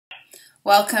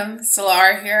Welcome,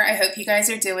 So-La-Rah here. I hope you guys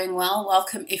are doing well.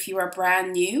 Welcome if you are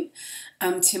brand new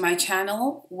to my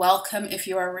channel. Welcome if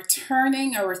you are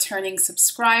a returning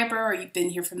subscriber, or you've been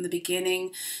here from the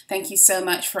beginning. Thank you so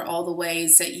much for all the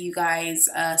ways that you guys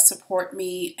support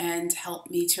me and help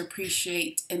me to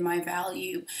appreciate in my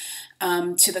value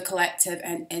to the collective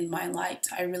and in my light.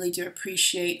 I really do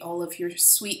appreciate all of your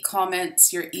sweet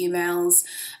comments, your emails,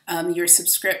 your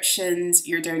subscriptions,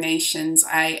 your donations.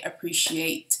 I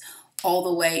appreciate all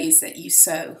the ways that you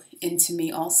sow into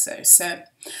me also. So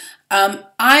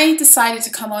I decided to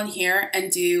come on here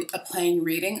and do a plain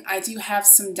reading. I do have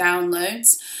some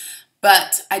downloads,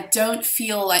 but I don't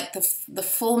feel like the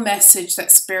full message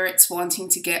that Spirit's wanting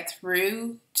to get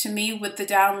through to me with the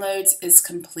downloads is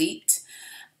complete.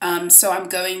 So I'm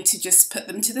going to just put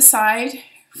them to the side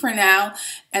for now,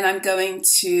 and I'm going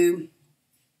to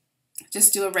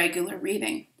just do a regular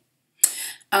reading.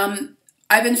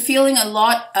 I've been feeling a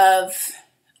lot of,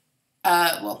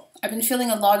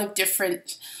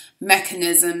 different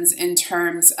mechanisms in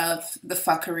terms of the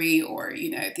fuckery, or,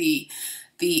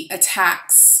 the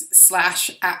attacks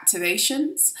slash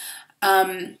activations.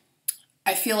 I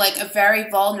feel like a very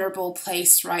vulnerable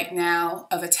place right now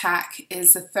of attack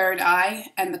is the third eye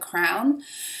and the crown.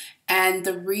 And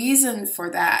the reason for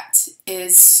that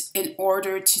is in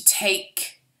order to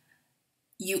take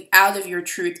you out of your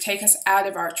truth, take us out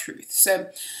of our truth. So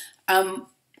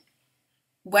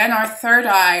when our third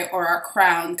eye or our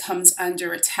crown comes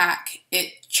under attack,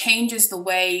 it changes the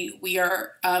way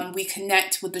we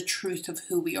connect with the truth of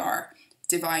who we are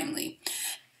divinely.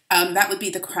 That would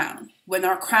be the crown. When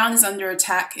our crown is under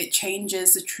attack, it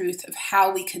changes the truth of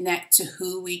how we connect to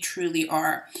who we truly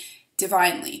are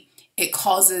divinely. It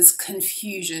causes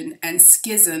confusion and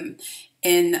schism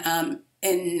in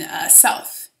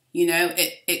self.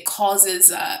 It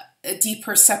causes a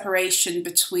deeper separation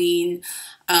between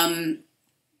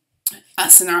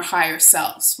us and our higher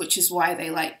selves, which is why they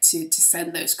like to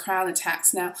send those crown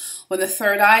attacks. Now, when the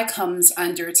third eye comes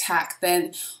under attack,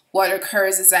 then what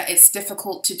occurs is that it's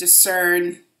difficult to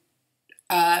discern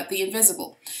the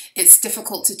invisible. It's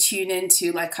difficult to tune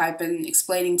into, like I've been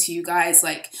explaining to you guys,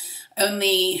 like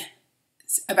only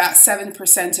about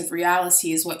 7% of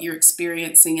reality is what you're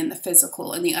experiencing in the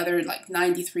physical, and the other, like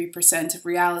 93% of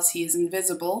reality, is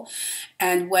invisible.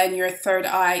 And when your third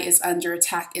eye is under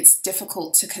attack, it's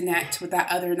difficult to connect with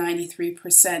that other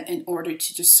 93% in order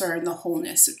to discern the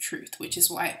wholeness of truth, which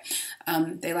is why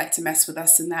they like to mess with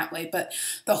us in that way. But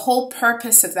the whole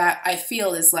purpose of that, I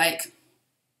feel, is like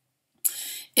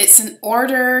it's in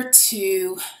order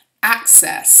to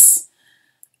access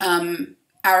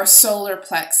our solar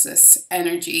plexus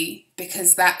energy,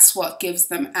 because that's what gives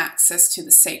them access to the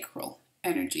sacral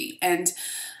energy. And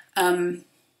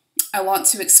I want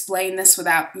to explain this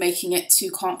without making it too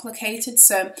complicated.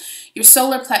 So your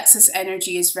solar plexus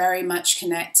energy is very much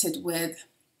connected with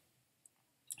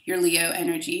your Leo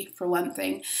energy, for one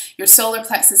thing. Your solar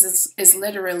plexus is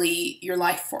literally your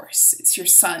life force. It's your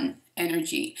sun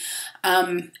energy.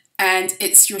 And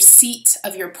it's your seat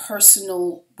of your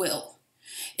personal will.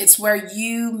 It's where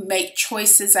you make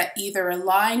choices that either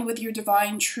align with your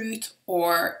divine truth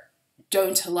or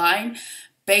don't align,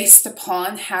 based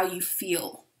upon how you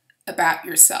feel about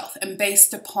yourself and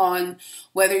based upon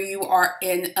whether you are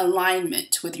in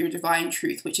alignment with your divine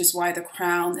truth, which is why the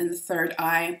crown and the third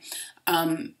eye,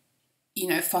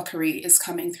 fuckery is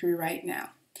coming through right now.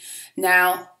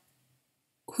 Now,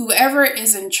 whoever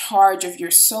is in charge of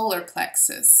your solar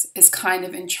plexus is kind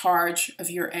of in charge of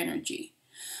your energy.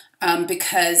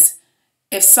 Because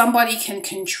if somebody can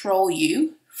control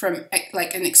you from,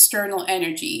 like, an external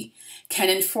energy, can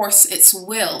enforce its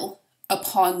will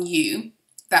upon you,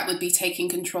 that would be taking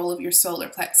control of your solar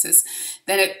plexus,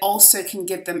 then it also can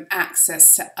give them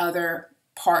access to other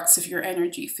parts of your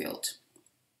energy field.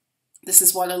 This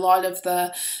is what a lot of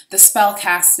the spell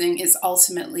casting is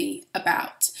ultimately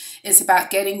about. It's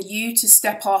about getting you to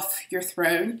step off your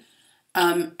throne,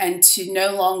 and to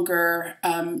no longer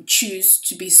choose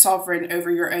to be sovereign over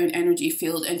your own energy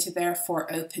field, and to therefore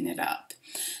open it up.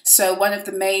 So one of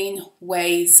the main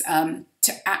ways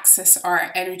to access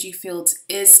our energy fields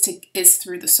is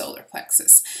through the solar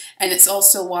plexus. And it's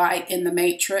also why in the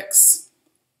Matrix,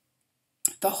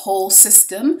 the whole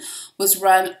system was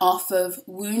run off of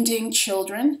wounding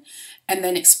children and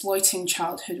then exploiting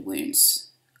childhood wounds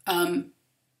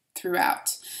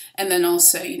throughout. And then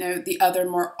also, the other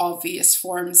more obvious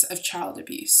forms of child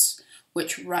abuse,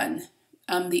 which run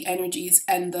the energies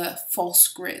and the false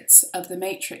grids of the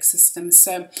matrix system.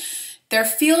 So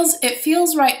it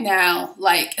feels right now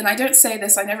like, and I don't say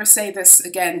this, I never say this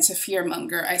again to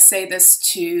fearmonger. I say this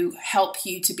to help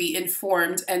you to be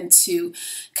informed and to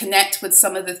connect with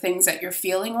some of the things that you're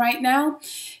feeling right now.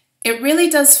 It really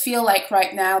does feel like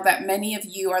right now that many of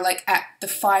you are like at the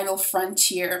final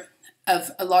frontier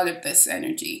of a lot of this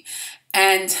energy.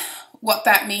 And what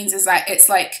that means is that it's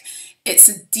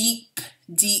a deep,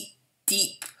 deep,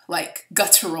 deep, like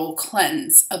guttural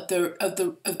cleanse of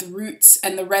the roots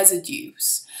and the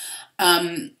residues.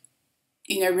 You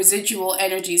know, residual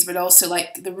energies, but also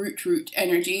like the root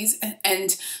energies.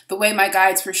 And the way my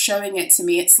guides were showing it to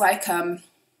me, it's like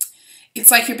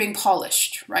you're being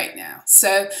polished right now.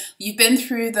 So you've been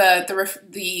through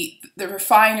the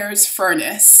refiner's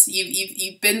furnace.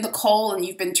 You've been the coal and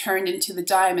you've been turned into the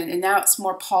diamond, and now it's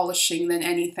more polishing than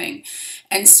anything.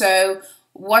 And so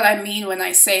what I mean when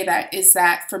I say that is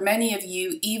that for many of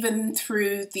you, even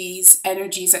through these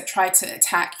energies that try to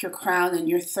attack your crown and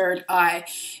your third eye,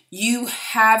 you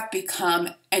have become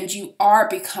and you are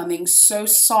becoming so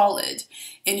solid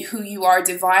in who you are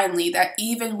divinely that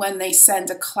even when they send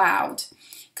a cloud,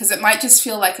 because it might just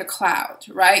feel like a cloud,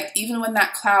 right? Even when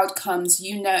that cloud comes,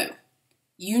 you know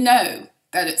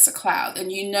that it's a cloud, and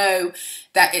you know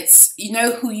that you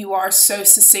know who you are so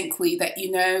succinctly that you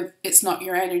know it's not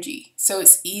your energy. So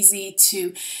it's easy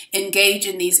to engage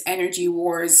in these energy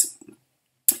wars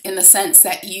in the sense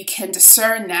that you can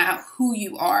discern now who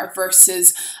you are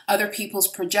versus other people's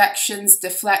projections,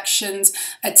 deflections,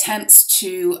 attempts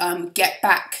to get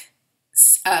back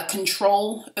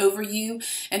control over you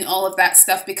and all of that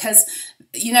stuff, because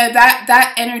you know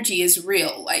that energy is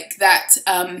real, like that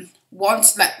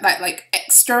like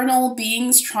external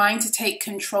beings trying to take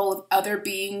control of other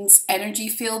beings' energy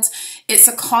fields. It's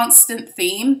a constant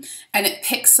theme, and it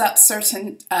picks up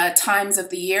certain times of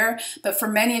the year. But for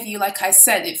many of you, like I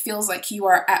said, it feels like you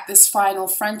are at this final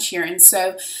frontier. And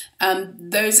so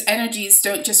those energies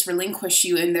don't just relinquish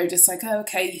you and they're just like, oh,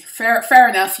 okay, fair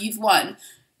enough, you've won.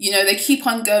 You know, they keep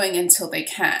on going until they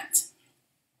can't.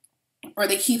 Or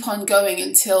they keep on going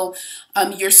until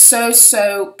you're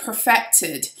so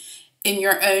perfected in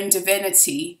your own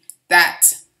divinity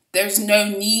that there's no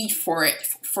need for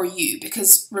it for you.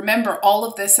 Because remember, all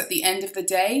of this at the end of the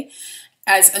day,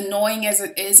 as annoying as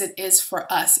it is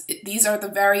for us. These are the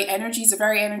very energies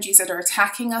that are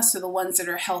attacking us are the ones that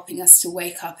are helping us to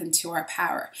wake up into our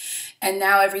power. And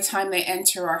now every time they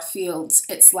enter our fields,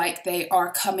 it's like they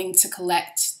are coming to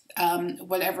collect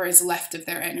whatever is left of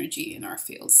their energy in our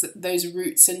fields, those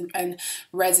roots and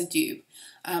residue.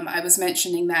 I was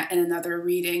mentioning that in another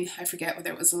reading, I forget whether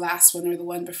it was the last one or the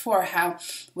one before, how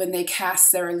when they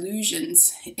cast their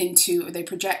illusions they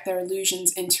project their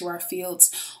illusions into our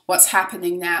fields, what's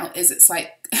happening now is it's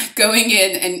like going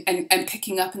in and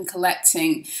picking up and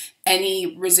collecting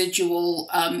any residual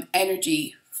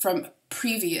energy from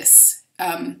previous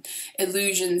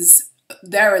illusions,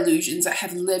 their illusions that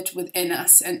have lived within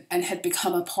us and had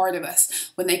become a part of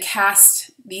us. When they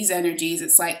cast these energies,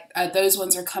 it's like those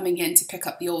ones are coming in to pick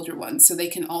up the older ones so they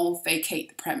can all vacate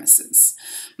the premises.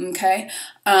 Okay?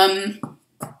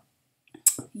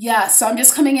 Yeah, so I'm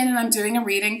just coming in and I'm doing a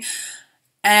reading.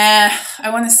 I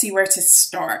want to see where to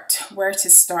start.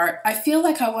 I feel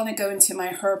like I want to go into my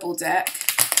herbal deck.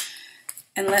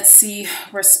 And let's see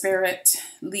where Spirit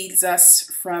leads us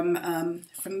from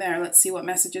there. Let's see what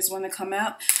messages want to come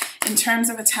out. In terms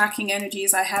of attacking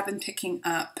energies, I have been picking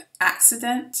up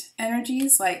accident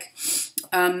energies. Like,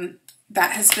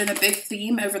 that has been a big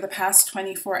theme over the past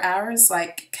 24 hours,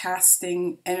 like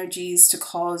casting energies to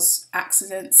cause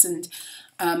accidents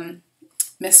and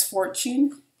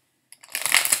misfortune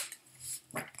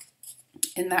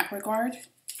in that regard.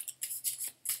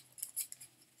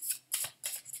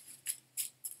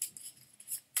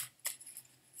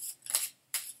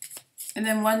 And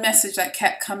then one message that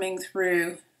kept coming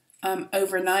through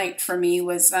overnight for me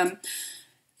was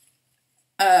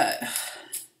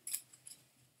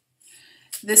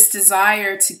this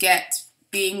desire to get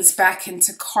beings back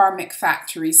into karmic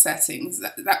factory settings.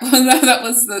 That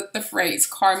was the phrase,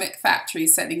 karmic factory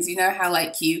settings. You know how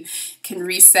like you can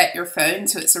reset your phone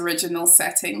to its original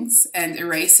settings and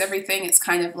erase everything? It's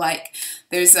kind of like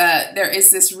there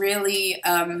is this really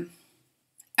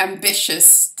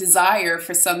ambitious desire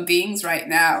for some beings right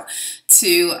now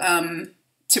to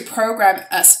program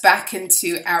us back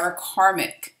into our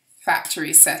karmic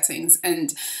factory settings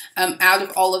and out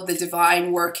of all of the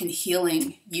divine work and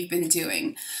healing you've been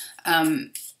doing.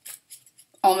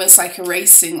 almost like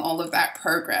erasing all of that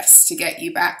progress to get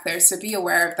you back there. So be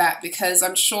aware of that, because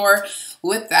I'm sure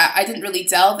with that, I didn't really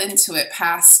delve into it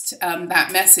past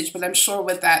that message, but I'm sure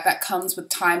with that, that comes with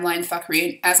timeline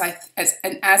fuckery.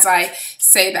 And as I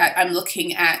say that, I'm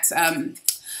looking at,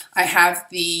 I have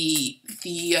the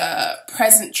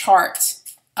present chart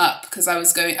up, because I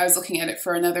was looking at it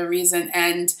for another reason,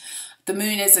 and the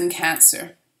moon is in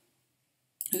Cancer.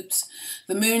 Oops.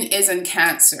 The moon is in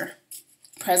Cancer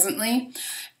presently.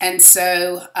 And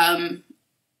so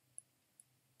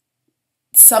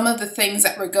some of the things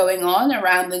that were going on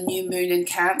around the new moon in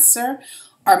Cancer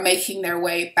are making their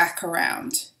way back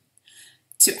around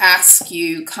to ask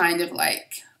you kind of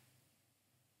like,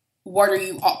 what are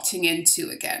you opting into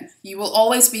again? You will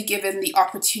always be given the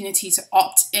opportunity to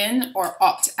opt in or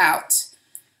opt out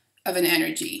of an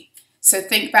energy. So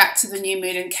think back to the new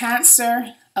moon in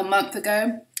Cancer a month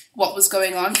ago. What was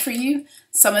going on for you?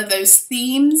 Some of those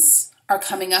themes are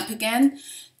coming up again.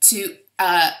 You've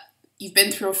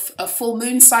been through a full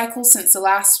moon cycle since the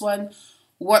last one.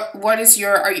 What is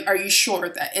your, are you sure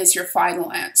that is your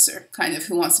final answer? Kind of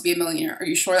Who Wants to Be a Millionaire? Are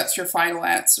you sure that's your final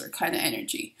answer kind of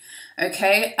energy?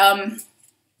 Okay.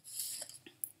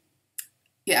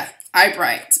 Yeah,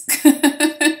 Eyebright.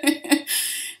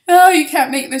 Oh, you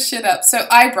can't make this shit up. So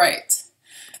Eyebright.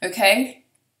 Okay.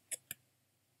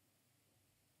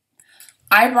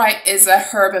 Eyebright is a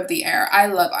herb of the air. I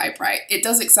love Eyebright. It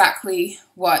does exactly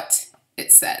what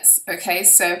it says. Okay,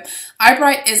 so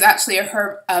Eyebright is actually a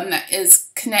herb that is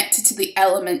connected to the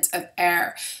element of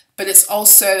air, but it's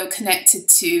also connected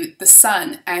to the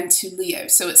sun and to Leo.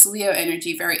 So it's Leo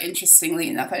energy, very interestingly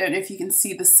enough. I don't know if you can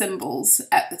see the symbols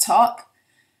at the top.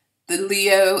 The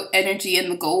Leo energy in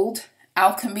the gold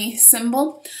alchemy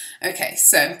symbol. Okay,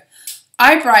 so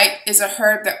Eyebright is a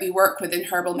herb that we work with in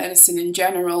herbal medicine in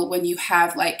general when you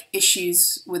have like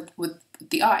issues with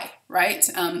the eye, right?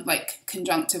 Like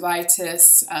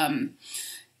conjunctivitis,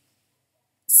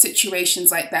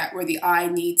 situations like that where the eye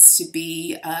needs to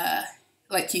be,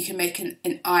 like you can make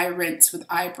an eye rinse with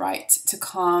Eyebright to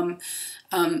calm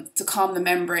the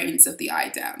membranes of the eye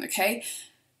down, okay?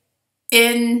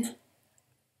 In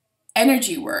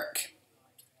energy work,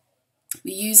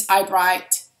 we use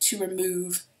Eyebright to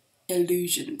remove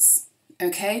illusions.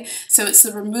 Okay, so it's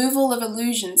the removal of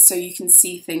illusions so you can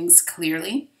see things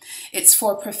clearly. It's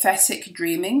for prophetic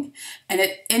dreaming, and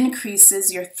it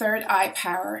increases your third eye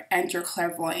power and your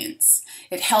clairvoyance.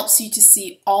 It helps you to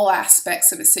see all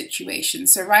aspects of a situation.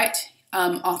 So right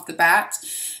off the bat,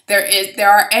 there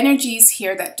are energies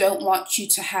here that don't want you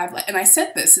to have, and I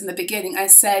said this in the beginning, I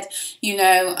said, you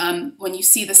know, when you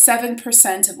see the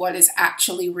 7% of what is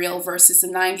actually real versus the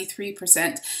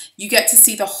 93%, you get to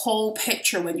see the whole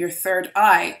picture when your third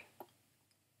eye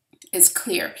is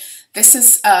clear. This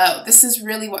is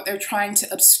really what they're trying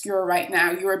to obscure right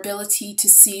now, your ability to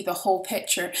see the whole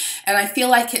picture. And I feel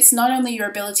like it's not only your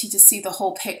ability to see the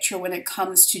whole picture when it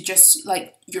comes to just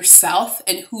like yourself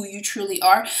and who you truly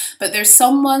are, but there's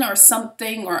someone or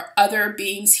something or other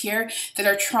beings here that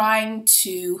are trying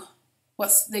to,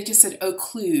 they just said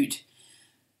occlude.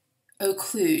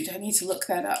 Occlude. I need to look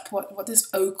that up. What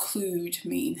does occlude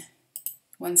mean?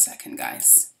 One second,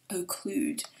 guys.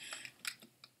 Occlude.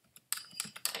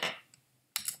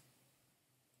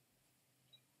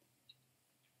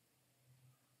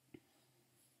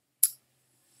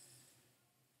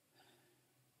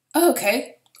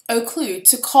 Okay, occlude,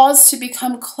 to cause to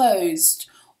become closed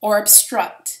or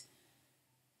obstruct,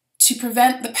 to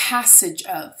prevent the passage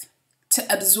of, to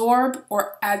absorb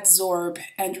or adsorb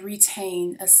and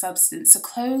retain a substance, to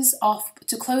close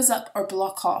up or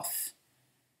block off,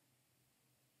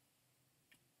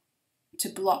 to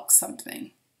block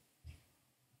something.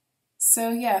 So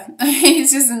yeah,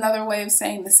 it's just another way of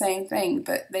saying the same thing,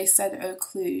 but they said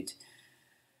occlude.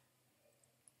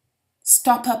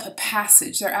 Stop up a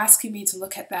passage. They're asking me to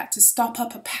look at that, to stop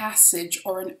up a passage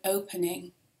or an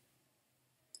opening.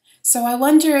 So I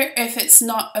wonder if it's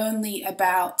not only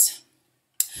about,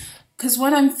 because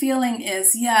what I'm feeling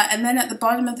is, yeah, and then at the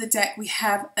bottom of the deck we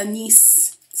have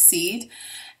anise seed,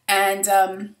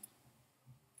 and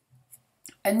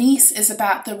anise is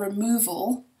about the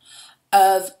removal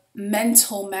of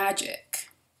mental magic.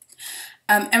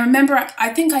 And remember,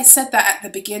 I think I said that at the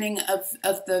beginning of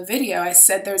the video. I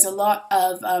said there's a lot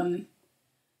of,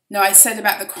 no, I said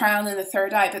about the crown and the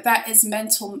third eye, but that is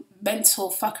mental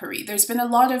fuckery. There's been a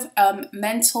lot of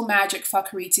mental magic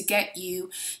fuckery to get you,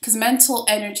 because mental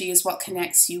energy is what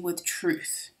connects you with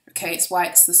truth. Okay, it's why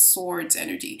it's the swords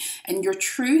energy. And your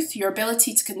truth, your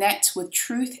ability to connect with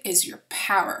truth is your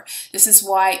power. This is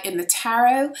why in the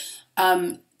tarot,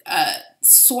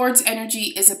 swords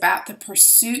energy is about the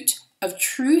pursuit of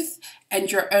truth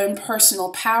and your own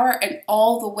personal power, and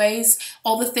all the ways,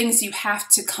 all the things you have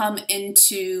to come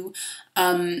into,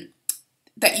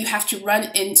 that you have to run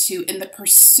into in the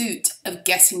pursuit of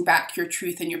getting back your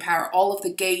truth and your power. All of the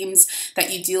games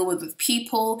that you deal with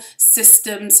people,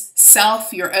 systems,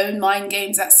 self, your own mind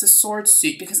games, that's the sword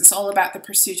suit, because it's all about the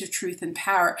pursuit of truth and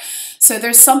power. So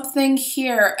there's something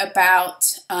here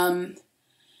about,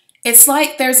 it's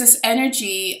like there's this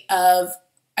energy of,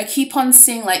 I keep on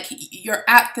seeing like you're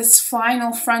at this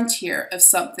final frontier of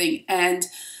something, and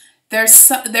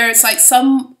there's like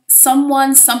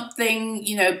someone, something,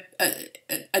 you know,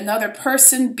 another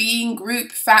person, being,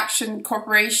 group, faction,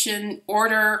 corporation,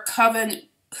 order, coven,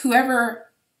 whoever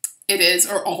it is,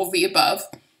 or all of the above,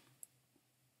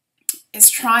 is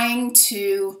trying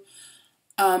to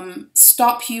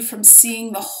stop you from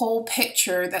seeing the whole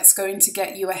picture that's going to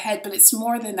get you ahead. But it's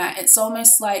more than that. It's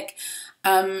almost like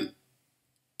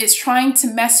it's trying to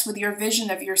mess with your vision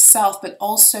of yourself, but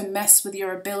also mess with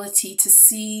your ability to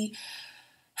see,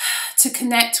 to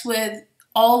connect with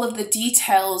all of the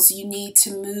details you need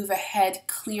to move ahead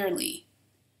clearly.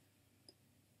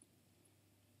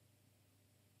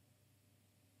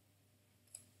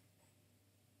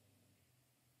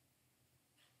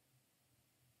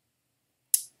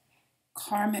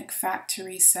 Karmic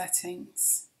factory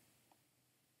settings.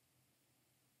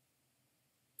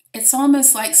 It's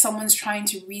almost like someone's trying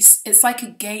to it's like a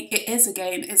game. It is a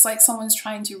game. It's like someone's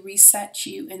trying to reset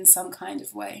you in some kind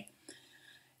of way.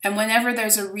 And whenever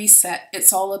there's a reset,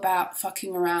 it's all about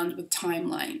fucking around with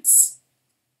timelines.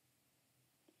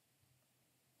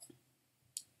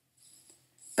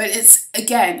 But it's,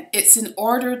 again, it's in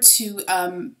order to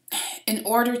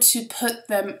put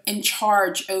them in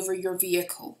charge over your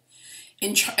vehicle.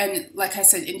 And like I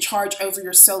said, in charge over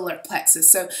your solar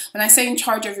plexus. So when I say in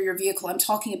charge over your vehicle, I'm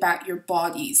talking about your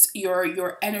bodies.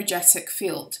 Your energetic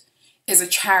field is a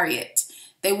chariot.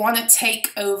 They want to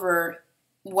take over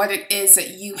what it is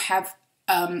that you have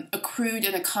accrued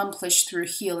and accomplished through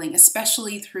healing,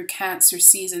 especially through Cancer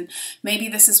season. Maybe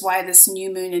this is why this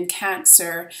new moon in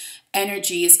Cancer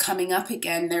energy is coming up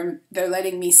again. They're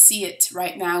letting me see it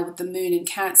right now with the moon in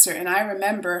Cancer. And I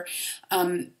remember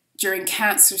during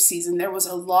Cancer season, there was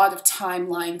a lot of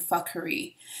timeline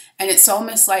fuckery. And it's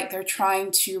almost like they're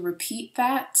trying to repeat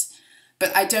that.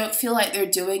 But I don't feel like they're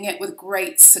doing it with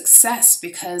great success,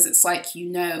 because it's like, you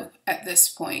know, at this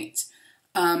point.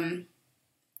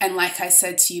 And like I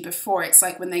said to you before, it's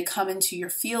like when they come into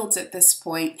your fields at this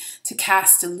point to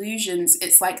cast illusions,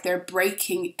 it's like they're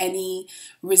breaking any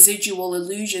residual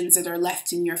illusions that are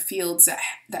left in your fields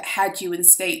that had you in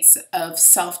states of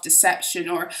self-deception,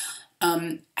 or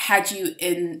had you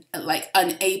in like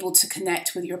unable to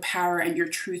connect with your power and your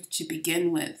truth to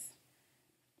begin with.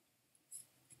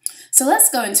 So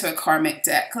let's go into a karmic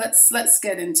deck. Let's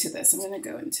get into this. I'm going to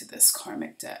go into this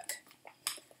karmic deck.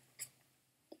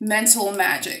 Mental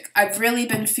magic. I've really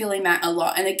been feeling that a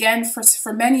lot. And again,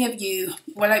 for many of you,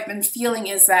 what I've been feeling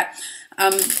is that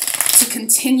to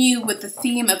continue with the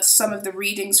theme of some of the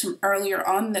readings from earlier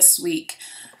on this week,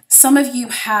 some of you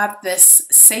have this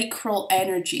sacral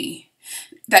energy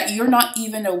that you're not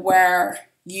even aware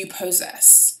you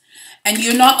possess. And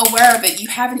you're not aware of it. You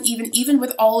haven't even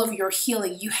with all of your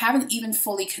healing, you haven't even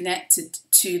fully connected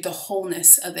to the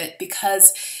wholeness of it,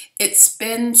 because it's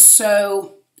been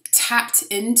so tapped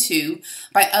into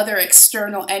by other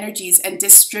external energies and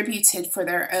distributed for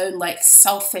their own like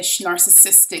selfish,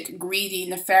 narcissistic, greedy,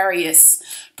 nefarious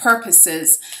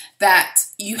purposes, that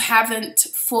you haven't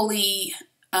fully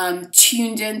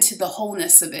tuned into the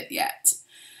wholeness of it yet.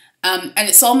 And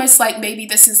it's almost like maybe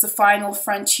this is the final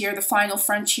frontier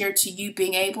to you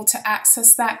being able to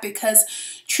access that, because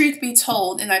truth be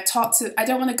told, and I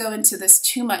don't want to go into this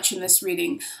too much in this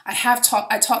reading. I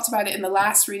talked about it in the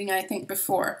last reading, I think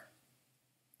before.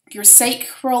 Your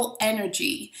sacral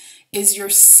energy is your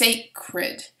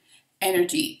sacred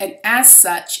energy. And as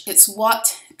such, it's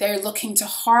what they're looking to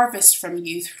harvest from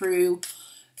you through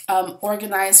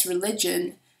organized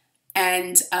religion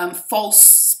and false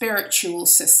spiritual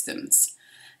systems.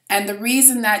 And the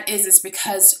reason that is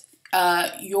because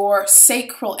your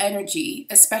sacral energy,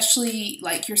 especially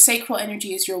like your sacral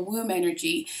energy is your womb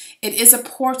energy, it is a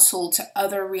portal to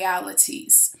other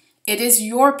realities. It is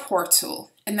your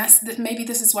portal. And maybe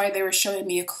this is why they were showing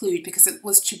me a clue, because it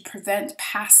was to prevent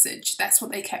passage. That's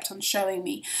what they kept on showing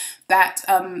me. That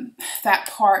that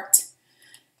part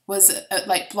was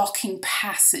like blocking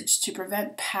passage, to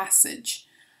prevent passage.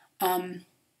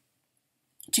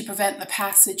 To prevent the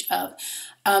passage of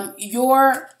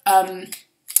your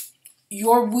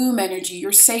womb energy,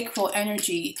 your sacral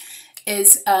energy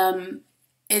is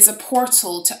a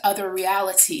portal to other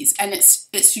realities, and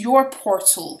it's your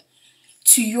portal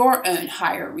to your own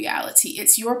higher reality.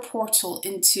 It's your portal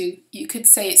into, you could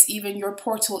say it's even your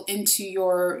portal into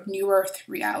your new earth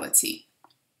reality.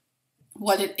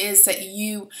 What it is that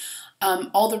you,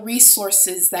 all the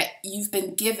resources that you've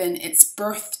been given, it's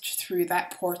birthed through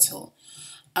that portal.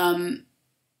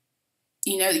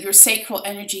 You know, your sacral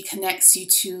energy connects you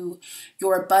to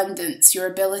your abundance, your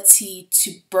ability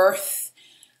to birth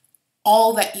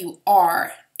all that you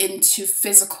are into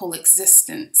physical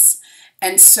existence.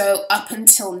 And so up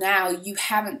until now, you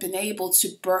haven't been able to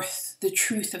birth the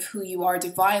truth of who you are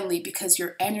divinely because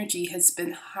your energy has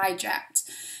been hijacked.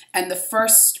 And the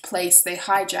first place they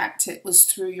hijacked it was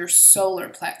through your solar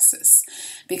plexus,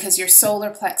 because your solar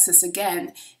plexus,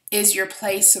 again, is your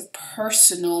place of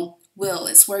personal will.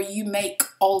 It's where you make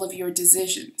all of your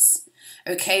decisions,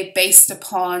 okay, based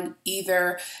upon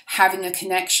either having a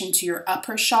connection to your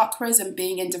upper chakras and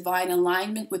being in divine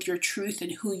alignment with your truth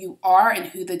and who you are and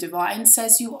who the divine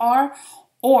says you are,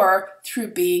 or through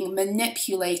being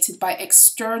manipulated by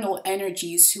external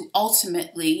energies who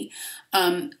ultimately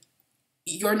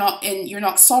you're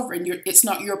not sovereign. It's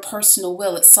not your personal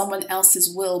will. It's someone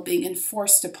else's will being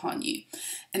enforced upon you.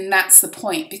 And that's the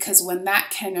point, because when that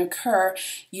can occur,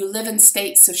 you live in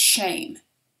states of shame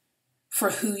for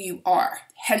who you are.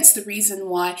 Hence the reason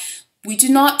why we do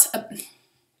not,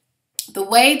 the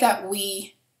way that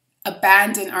we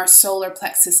abandon our solar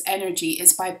plexus energy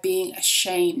is by being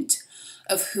ashamed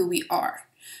of who we are.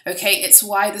 Okay, it's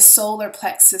why the solar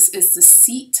plexus is the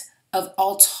seat of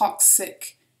all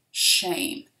toxic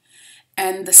shame.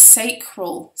 And the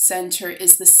sacral center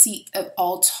is the seat of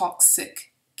all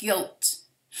toxic guilt.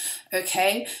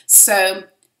 Okay, so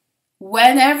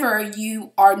whenever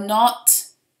you are not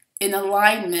in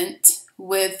alignment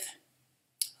with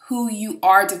who you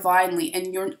are divinely,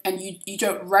 and you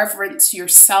don't reverence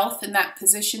yourself in that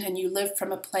position, and you live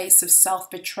from a place of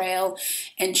self-betrayal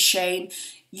and shame,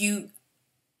 you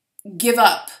give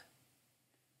up.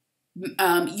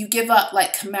 You give up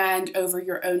like command over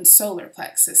your own solar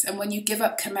plexus. And when you give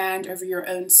up command over your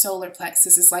own solar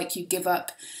plexus, it's like you give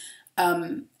up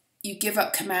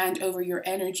command over your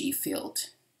energy field.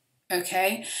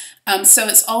 Okay? So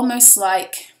it's almost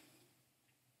like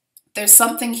there's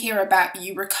something here about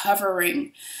you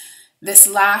recovering this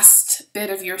last bit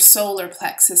of your solar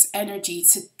plexus energy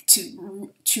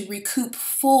to recoup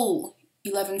full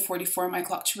 11:44 my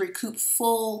clock, to recoup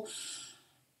full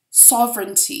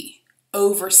sovereignty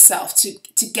over self,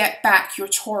 to get back your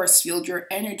Taurus field, your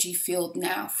energy field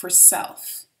now for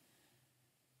self.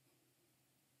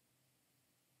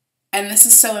 And this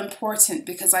is so important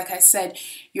because, like I said,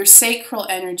 your sacral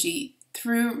energy,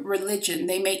 through religion,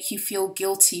 they make you feel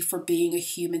guilty for being a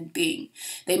human being.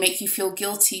 They make you feel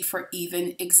guilty for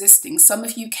even existing. Some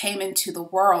of you came into the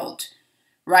world,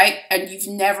 right? And you've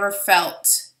never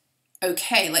felt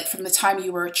okay. Like from the time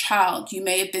you were a child, you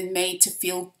may have been made to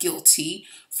feel guilty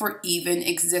for even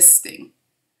existing.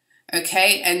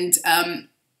 Okay?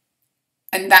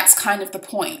 And that's kind of the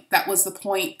point. That was the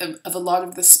point of a lot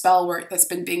of the spell work that's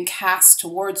been being cast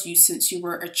towards you since you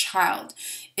were a child.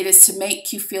 It is to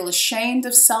make you feel ashamed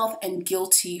of self and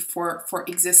guilty for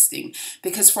existing.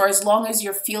 Because for as long as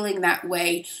you're feeling that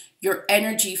way, your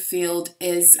energy field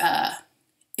is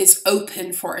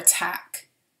open for attack.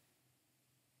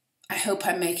 I hope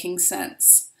I'm making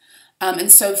sense. And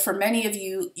so for many of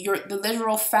you, the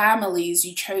literal families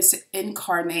you chose to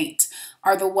incarnate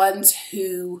are the ones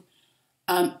who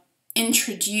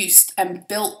introduced and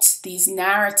built these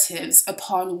narratives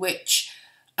upon which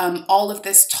all of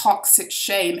this toxic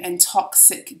shame and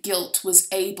toxic guilt was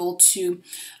able to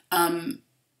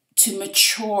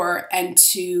mature and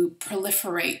to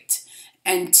proliferate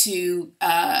and to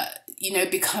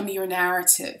become your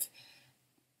narrative.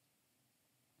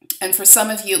 And for some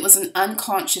of you, it was an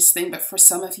unconscious thing, but for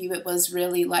some of you, it was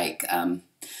really like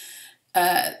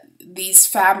these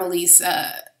families,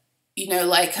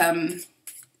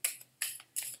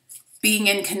 being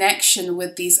in connection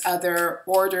with these other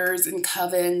orders and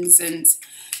covens and,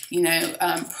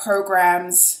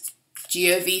 programs,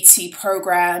 GOVT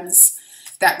programs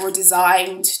that were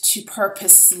designed to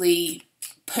purposely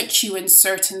put you in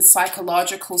certain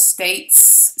psychological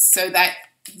states so that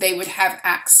they would have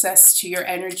access to your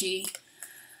energy.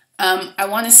 I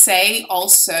want to say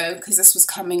also, because this was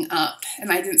coming up,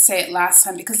 and I didn't say it last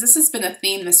time, because this has been a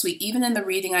theme this week. Even in the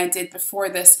reading I did before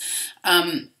this,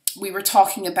 we were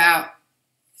talking about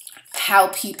how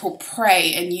people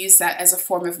pray and use that as a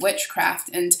form of witchcraft.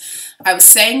 And I was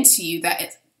saying to you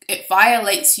that it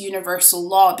violates universal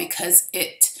law because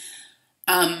it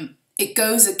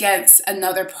goes against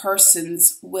another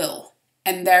person's will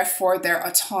and therefore their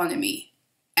autonomy.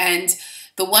 And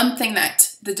the one thing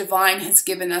that the divine has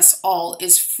given us all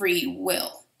is free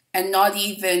will. And not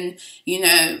even, you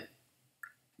know,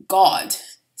 God,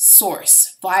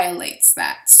 source, violates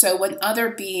that. So when other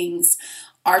beings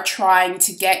are trying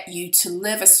to get you to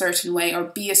live a certain way or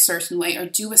be a certain way or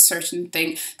do a certain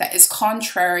thing that is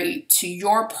contrary to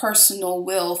your personal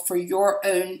will for your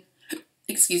own,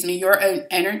 your own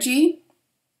energy,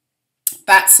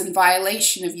 that's in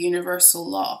violation of universal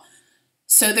law.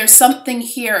 So there's something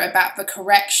here about the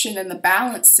correction and the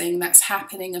balancing that's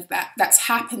happening with that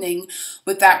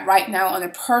right now on a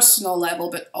personal level,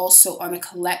 but also on a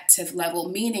collective level,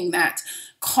 meaning that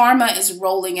karma is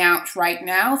rolling out right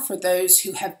now for those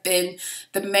who have been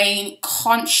the main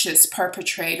conscious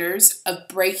perpetrators of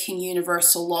breaking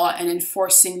universal law and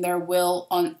enforcing their will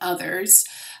on others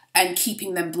and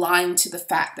keeping them blind to the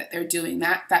fact that they're doing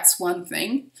that. That's one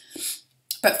thing.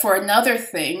 But for another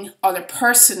thing, on a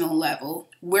personal level,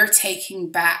 we're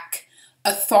taking back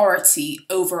authority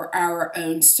over our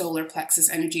own solar plexus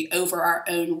energy, over our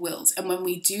own wills. And when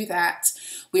we do that,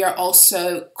 we are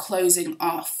also closing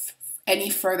off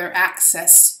any further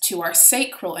access to our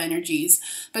sacral energies,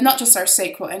 but not just our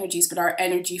sacral energies, but our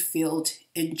energy field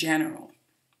in general.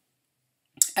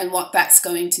 And what that's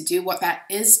going to do, what that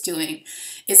is doing,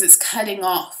 is it's cutting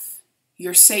off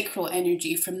your sacral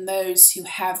energy from those who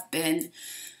have been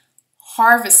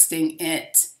harvesting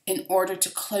it in order to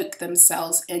cloak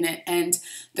themselves in it. And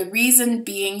the reason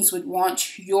beings would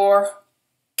want your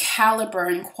caliber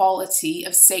and quality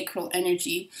of sacral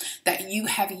energy that you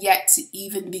have yet to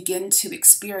even begin to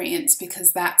experience,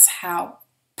 because that's how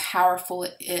powerful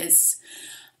it is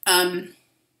in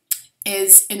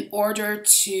order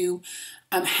to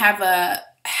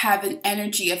have an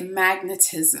energy of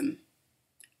magnetism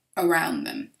around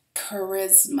them,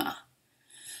 charisma.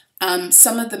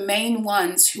 Some of the main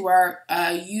ones who are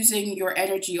using your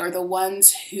energy are the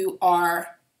ones who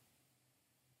are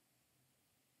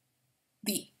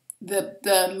the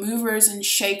movers and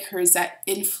shakers that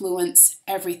influence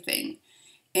everything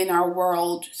in our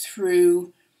world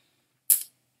through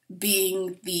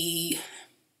being the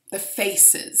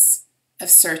faces of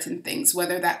certain things,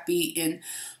 whether that be in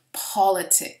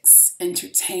politics,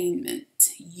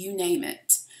 entertainment, you name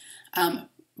it,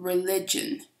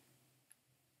 religion.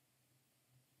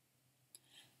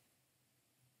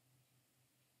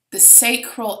 The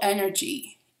sacral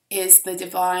energy is the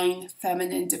divine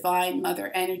feminine, divine mother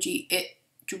energy. It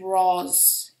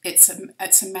draws, it's a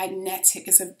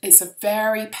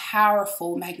very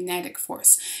powerful magnetic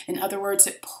force. In other words,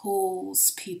 it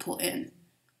pulls people in.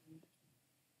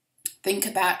 Think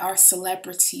about our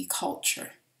celebrity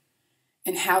culture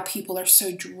and how people are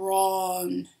so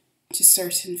drawn to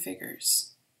certain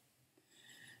figures.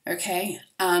 Okay,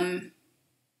 I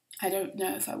don't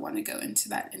know if I want to go into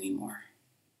that anymore.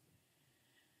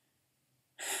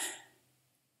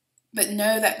 But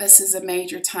know that this is a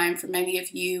major time for many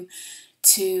of you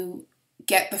to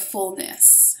get the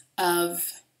fullness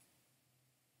of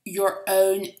your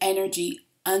own energy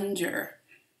under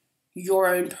your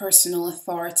own personal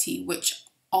authority, which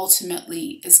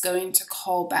ultimately is going to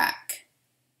call back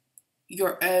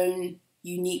your own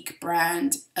unique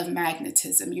brand of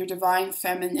magnetism. Your divine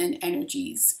feminine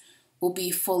energies will be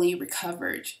fully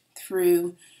recovered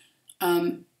through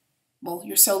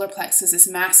your solar plexus is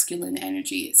masculine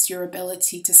energy. It's your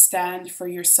ability to stand for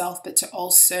yourself, but to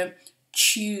also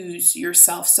choose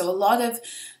yourself. So a lot of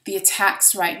the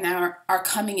attacks right now are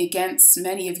coming against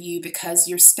many of you because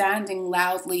you're standing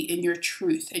loudly in your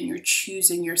truth and you're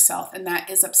choosing yourself. And that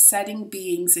is upsetting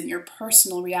beings in your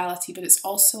personal reality, but it's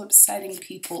also upsetting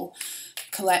people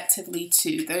collectively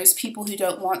too. Those people who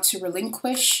don't want to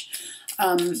relinquish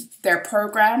their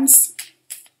programs.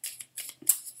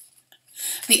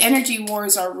 The energy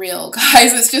wars are real,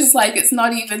 guys. It's just like, it's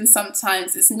not even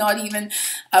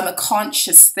a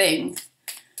conscious thing.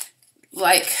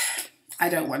 Like, I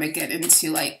don't want to get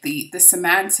into like the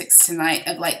semantics tonight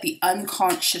of like the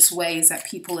unconscious ways that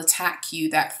people attack you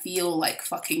that feel like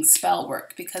fucking spell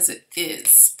work, because it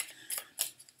is.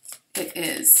 It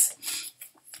is.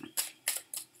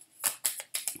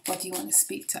 What do you want to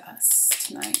speak to us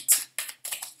tonight?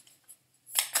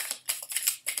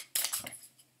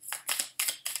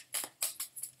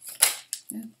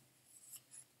 I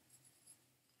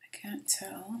can't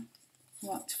tell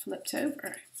what flipped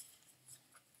over.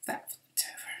 That flipped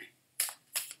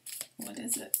over. What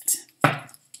is it?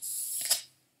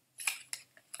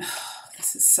 Oh,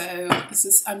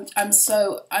 I'm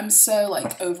so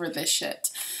like over this shit.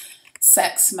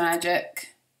 Sex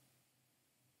magic.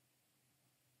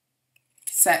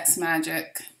 Sex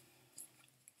magic.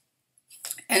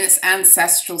 And it's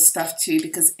ancestral stuff too,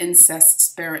 because incest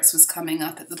spirits was coming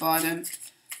up at the bottom.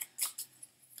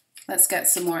 Let's get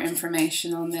some more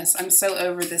information on this. I'm so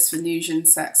over this Venusian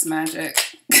sex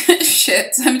magic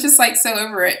shit. I'm just like so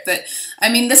over it. But I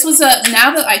mean, this was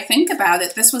now that I think about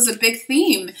it, this was a big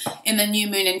theme in the new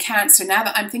moon in Cancer. Now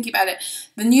that I'm thinking about it,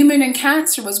 the new moon in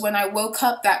Cancer was when I woke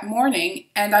up that morning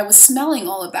and I was smelling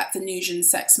all of that Venusian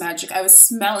sex magic. I was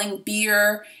smelling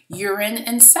beer, urine,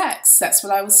 and sex. That's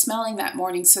what I was smelling that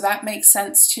morning. So that makes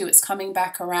sense too. It's coming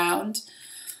back around.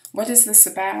 What is this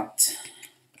about?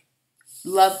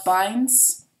 Love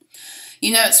binds.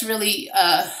 You know, it's really,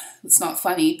 it's not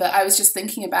funny, but I was just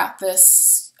thinking about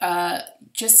this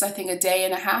just, I think, a day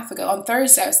and a half ago. On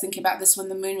Thursday, I was thinking about this when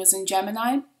the moon was in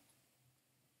Gemini.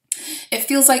 It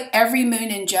feels like every moon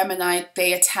in Gemini,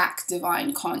 they attack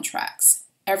divine contracts.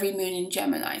 Every moon in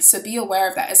Gemini. So be aware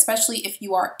of that, especially if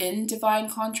you are in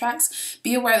divine contracts.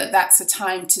 Be aware that that's a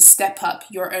time to step up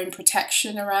your own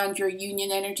protection around your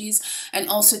union energies, and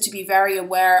also to be very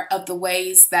aware of the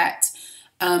ways that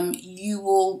you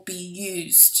will be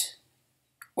used,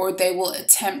 or they will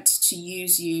attempt to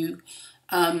use you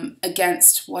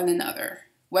against one another.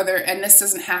 Whether, and this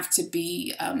doesn't have to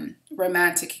be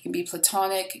romantic, it can be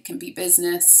platonic, it can be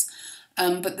business.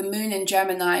 But the moon in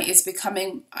Gemini is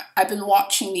becoming, I've been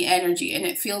watching the energy, and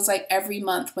it feels like every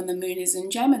month when the moon is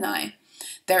in Gemini,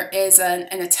 there is an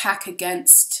attack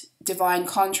against divine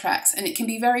contracts. And it can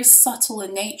be very subtle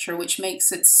in nature, which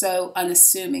makes it so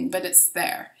unassuming, but it's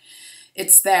there.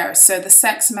 It's there. So the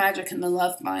sex magic and the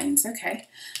love binds. Okay.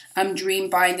 Dream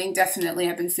binding, definitely.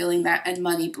 I've been feeling that. And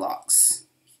money blocks.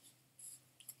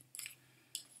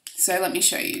 So let me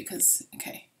show you because,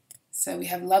 okay. So we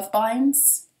have love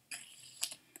binds.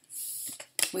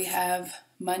 We have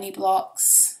money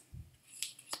blocks.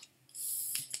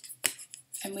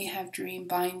 And we have dream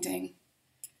binding.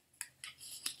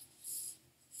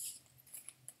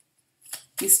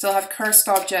 We still have cursed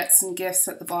objects and gifts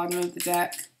at the bottom of the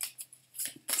deck.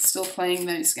 Still playing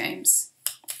those games.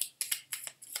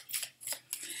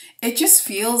 It just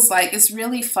feels like, it's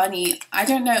really funny. I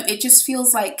don't know. It just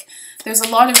feels like there's a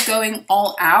lot of going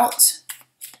all out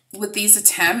with these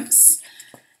attempts.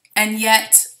 And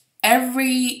yet,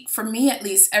 for me at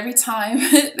least, every time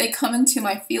they come into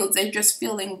my field, they're just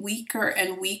feeling weaker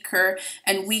and weaker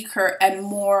and weaker and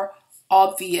more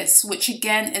obvious, which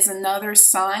again is another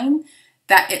sign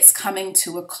that it's coming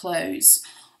to a close.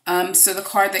 So the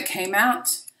card that came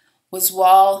out was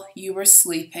while you were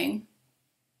sleeping.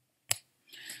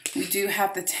 We do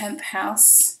have the 10th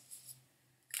house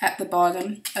at the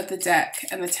bottom of the deck,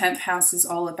 and the 10th house is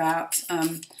all about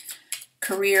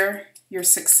career, your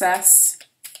success.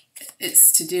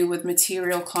 It's to do with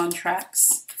material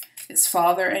contracts. It's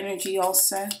father energy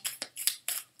also.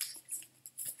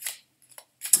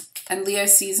 And Leo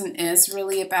season is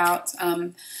really about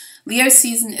Leo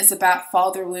season is about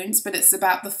father wounds, but it's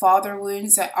about the father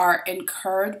wounds that are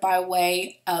incurred by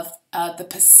way of the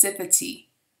passivity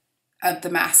of the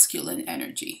masculine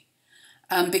energy.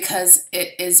 Because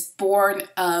it is born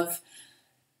of,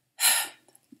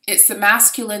 it's the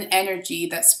masculine energy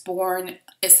that's born,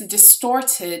 it's the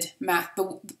distorted,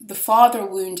 the father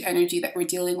wound energy that we're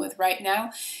dealing with right now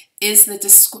is the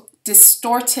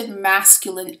distorted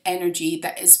masculine energy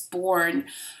that is born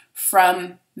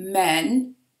from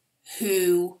men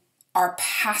who are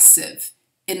passive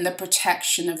in the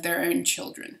protection of their own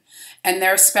children. And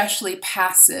they're especially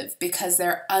passive because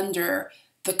they're under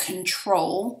the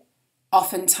control,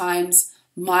 oftentimes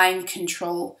mind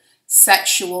control,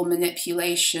 sexual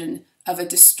manipulation of a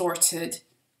distorted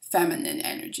feminine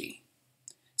energy.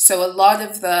 So a lot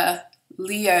of the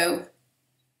Leo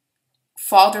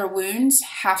father wounds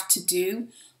have to do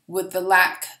with the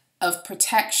lack of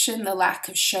protection, the lack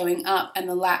of showing up, and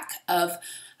the lack of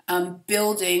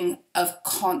building of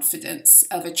confidence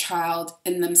of a child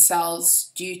in themselves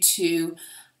due to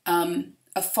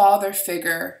a father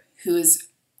figure who is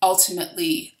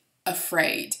ultimately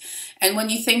afraid. And when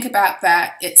you think about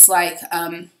that, it's like,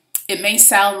 it may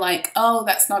sound like, oh,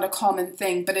 that's not a common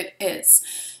thing, but it is.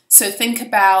 So think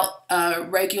about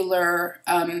regular,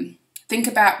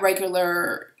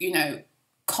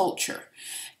 culture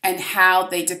and how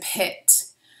they depict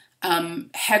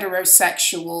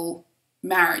heterosexual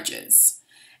marriages,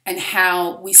 and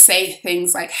how we say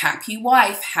things like happy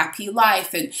wife, happy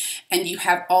life, and you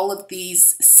have all of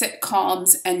these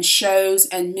sitcoms and shows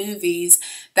and movies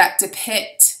that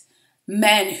depict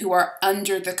men who are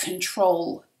under the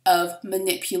control of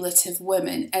manipulative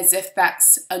women as if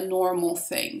that's a normal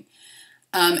thing.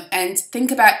 And think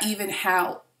about even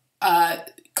how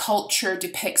culture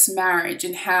depicts marriage,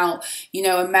 and how,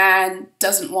 a man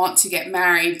doesn't want to get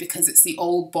married because it's the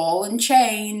old ball and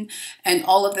chain and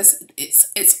all of this.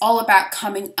 It's all about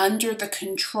coming under the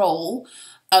control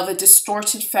of a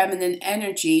distorted feminine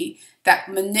energy that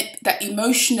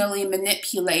emotionally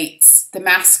manipulates the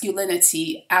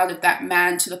masculinity out of that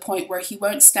man to the point where he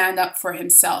won't stand up for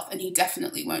himself, and he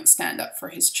definitely won't stand up for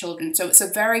his children. So it's a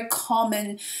very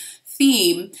common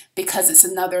theme because it's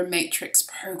another matrix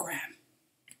program.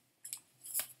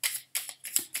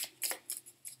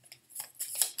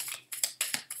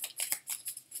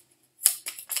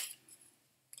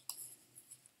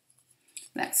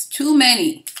 That's too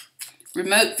many.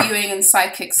 Remote viewing and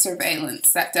psychic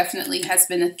surveillance. That definitely has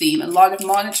been a theme. A lot of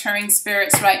monitoring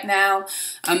spirits right now.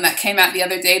 That came out the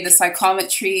other day, the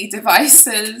psychometry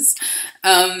devices.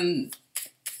 The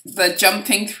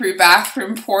jumping through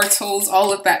bathroom portals,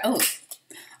 all of that. Oh,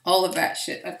 all of that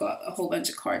shit. I've got a whole bunch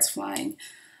of cards flying.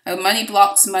 Money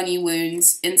blocks, money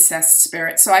wounds, incest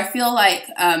spirit. So I feel like...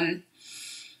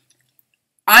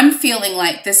 I'm feeling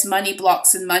like this money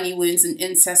blocks and money wounds and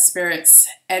incest spirits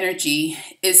energy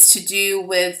is to do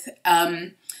with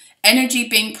energy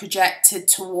being projected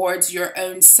towards your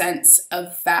own sense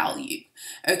of value,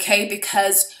 okay?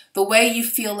 Because the way you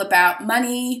feel about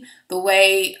money, the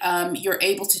way you're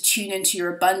able to tune into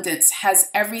your abundance has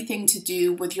everything to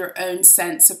do with your own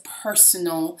sense of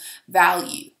personal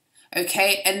value.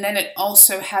 Okay, and then it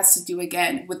also has to do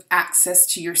again with access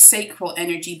to your sacral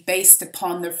energy based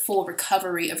upon the full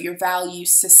recovery of your value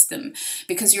system.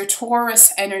 Because your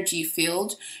Taurus energy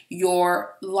field,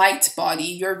 your light body,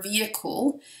 your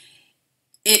vehicle,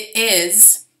 it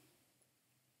is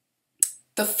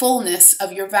the fullness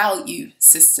of your value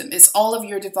system. It's all of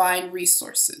your divine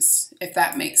resources, if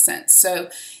that makes sense. So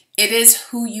it is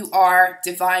who you are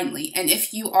divinely. And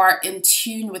if you are in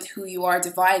tune with who you are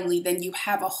divinely, then you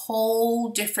have a whole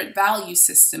different value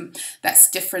system that's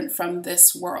different from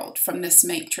this world, from this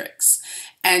matrix.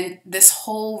 And this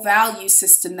whole value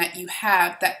system that you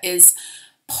have that is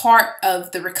part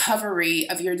of the recovery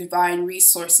of your divine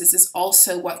resources is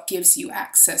also what gives you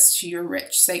access to your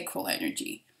rich sacral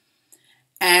energy.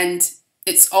 And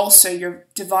it's also your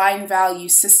divine value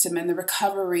system, and the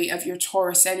recovery of your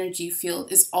Taurus energy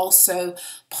field is also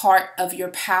part of your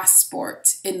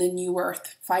passport in the New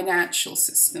Earth financial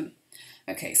system.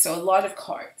 Okay, so a lot of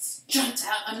cards jumped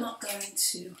out. I'm not going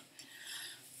to...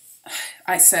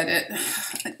 I said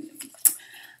it.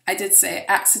 I did say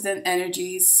accident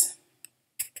energies.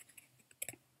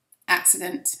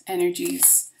 Accident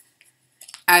energies.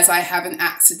 As I have an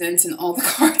accident and all the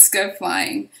cards go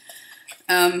flying.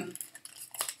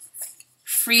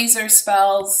 Freezer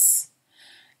spells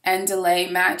and delay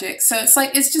magic. So it's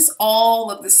like, it's just all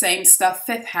of the same stuff.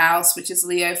 5th house, which is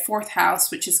Leo. 4th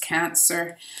house, which is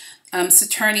Cancer.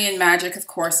 Saturnian magic, of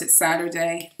course, it's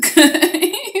Saturday.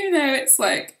 You know, it's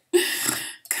like,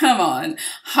 come on.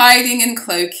 Hiding and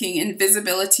cloaking,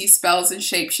 invisibility spells and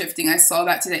shape-shifting. I saw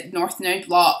that today. North Node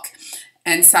block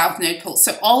and South Node pull.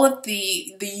 So all of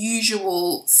the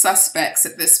usual suspects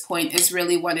at this point is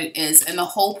really what it is. And the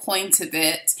whole point of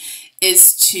it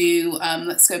is to,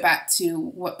 let's go back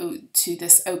to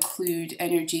this occlude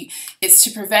energy. It's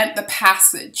to prevent the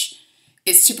passage.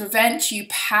 It's to prevent you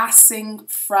passing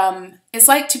from, it's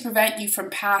like to prevent you from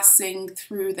passing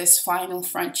through this final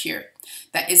frontier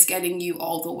that is getting you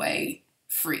all the way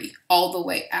free, all the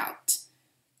way out.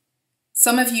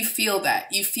 Some of you feel that.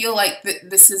 You feel like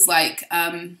this is like,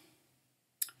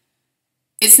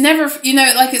 it's never, you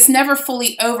know, like it's never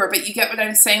fully over, but you get what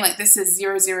I'm saying? Like this is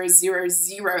 0, 0, 0,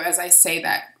 0, as I say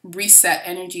that, reset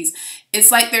energies.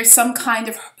 It's like there's some kind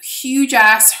of huge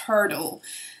ass hurdle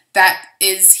that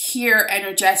is here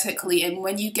energetically. And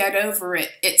when you get over it,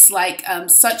 it's like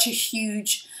such a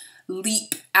huge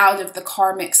leap out of the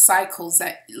karmic cycles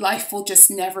that life will just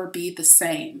never be the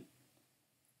same.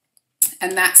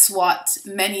 And that's what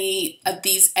many of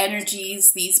these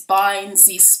energies, these binds,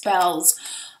 these spells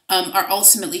are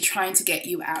ultimately trying to get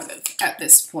you out of at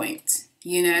this point,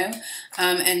 you know?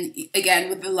 And again,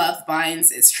 with the love binds,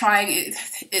 it's trying,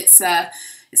 it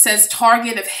says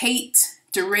target of hate,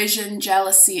 derision,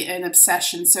 jealousy, and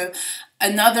obsession. So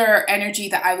another energy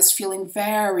that I was feeling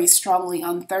very strongly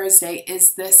on Thursday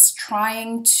is this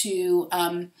trying to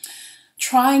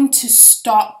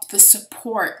stop the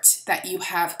support that you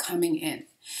have coming in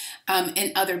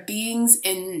other beings,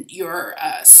 in your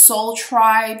soul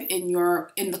tribe, in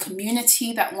the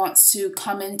community that wants to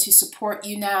come in to support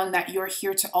you now, and that you're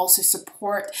here to also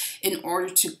support in order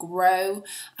to grow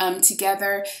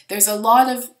together. There's a lot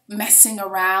of messing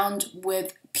around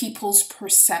with people's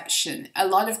perception, a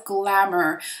lot of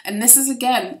glamour, and this is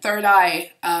again third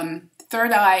eye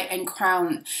and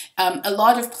crown, a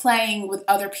lot of playing with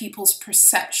other people's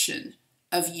perception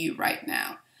of you right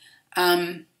now.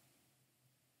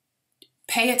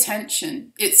 pay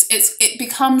attention. It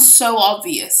becomes so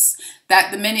obvious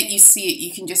that the minute you see it,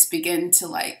 you can just begin to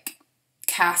like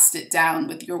cast it down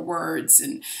with your words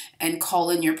and call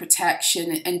in your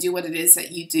protection and do what it is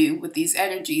that you do with these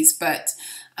energies. But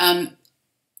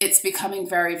it's becoming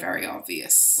very, very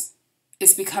obvious.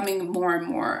 It's becoming more and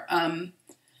more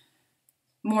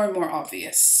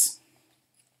obvious.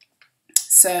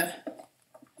 So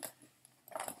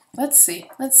let's see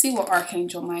what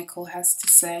Archangel Michael has to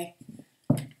say.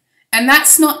 And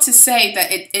that's not to say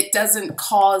that it doesn't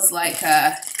cause like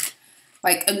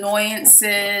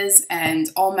annoyances and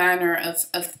all manner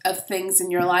of things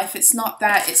in your life. It's not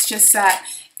that. It's just that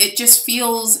it just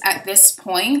feels at this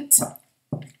point,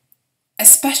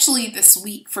 especially this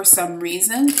week for some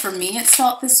reason, for me it's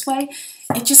felt this way,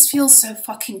 it just feels so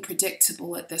fucking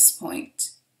predictable at this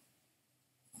point.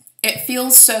 It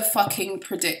feels so fucking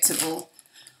predictable.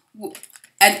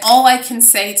 And all I can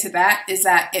say to that is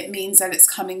that it means that it's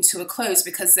coming to a close,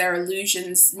 because their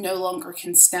illusions no longer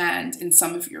can stand in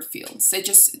some of your fields. It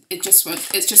just won't.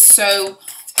 It's just so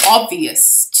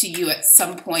obvious to you at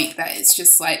some point that it's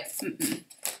just like,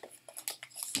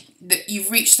 that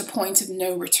you've reached the point of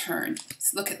no return.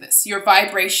 So look at this. Your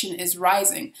vibration is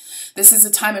rising. This is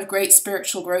a time of great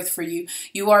spiritual growth for you.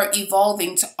 You are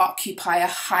evolving to occupy a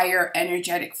higher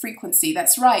energetic frequency.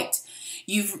 That's right.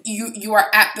 You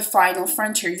are at the final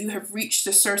frontier. You have reached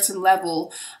a certain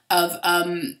level of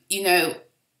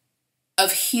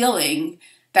of healing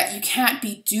that you can't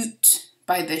be duped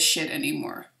by this shit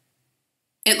anymore.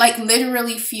 It like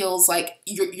literally feels like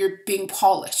you're being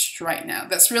polished right now.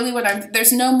 That's really what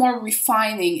there's no more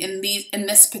refining in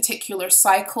this particular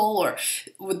cycle or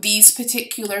with these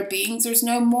particular beings. There's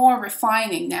no more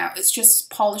refining now. It's just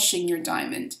polishing your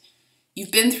diamond. You've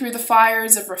been through the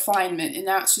fires of refinement, and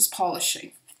now it's just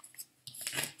polishing.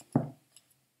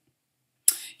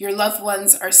 Your loved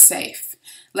ones are safe.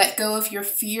 Let go of your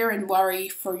fear and worry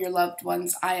for your loved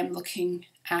ones. I am looking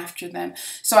after them.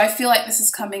 So I feel like this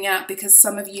is coming out because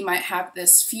some of you might have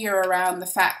this fear around the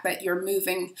fact that you're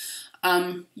moving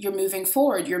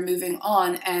forward, you're moving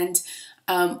on, and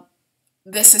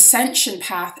this ascension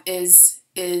path is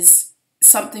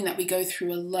something that we go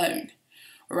through alone.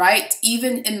 Right?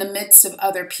 Even in the midst of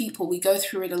other people, we go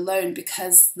through it alone,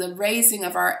 because the raising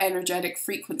of our energetic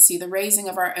frequency, the raising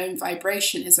of our own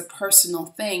vibration is a personal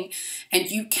thing, and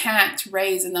you can't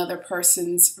raise another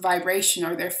person's vibration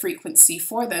or their frequency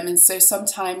for them. And so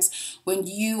sometimes when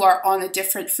you are on a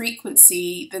different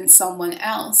frequency than someone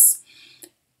else,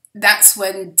 that's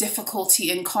when difficulty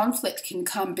and conflict can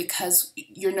come, because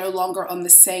you're no longer on the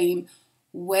same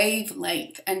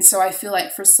wavelength. And so I feel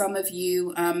like for some of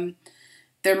you,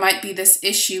 there might be this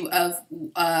issue of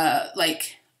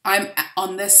like, I'm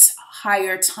on this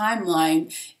higher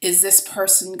timeline. Is this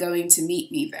person going to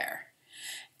meet me there?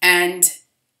 And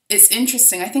it's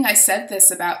interesting. I think I said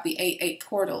this about the 8-8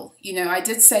 portal. You know, I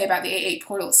did say about the 8-8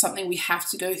 portal, it's something we have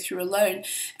to go through alone.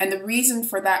 And the reason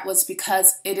for that was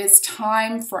because it is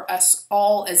time for us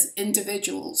all as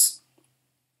individuals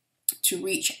to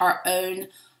reach our own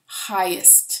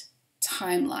highest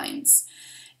timelines.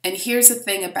 And here's the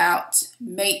thing about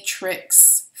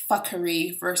matrix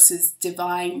fuckery versus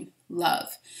divine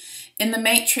love. In the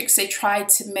matrix, they try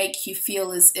to make you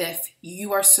feel as if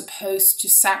you are supposed to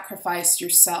sacrifice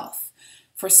yourself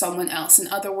for someone else. In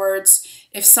other words,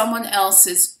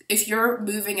 if you're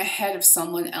moving ahead of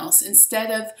someone else,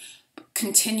 instead of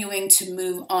continuing to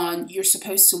move on, you're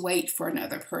supposed to wait for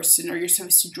another person, or you're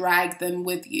supposed to drag them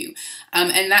with you.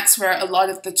 And that's where a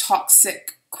lot of the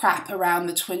toxic crap around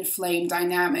the twin flame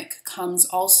dynamic comes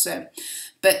also.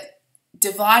 But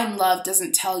divine love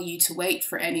doesn't tell you to wait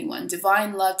for anyone.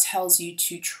 Divine love tells you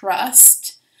to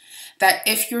trust that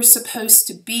if you're supposed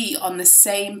to be on the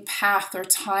same path or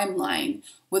timeline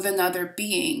with another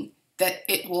being, that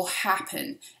it will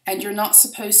happen. And you're not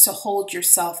supposed to hold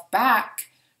yourself back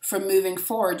from moving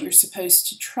forward. You're supposed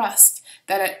to trust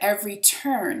that at every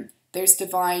turn there's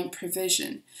divine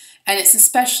provision. And it's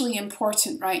especially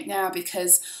important right now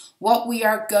because what we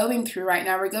are going through right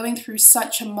now, we're going through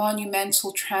such a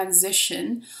monumental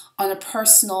transition on a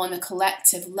personal and a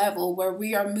collective level, where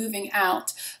we are moving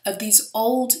out of these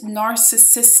old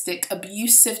narcissistic,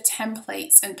 abusive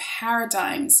templates and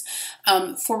paradigms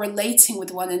for relating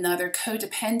with one another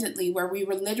codependently, where we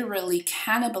were literally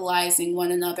cannibalizing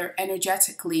one another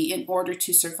energetically in order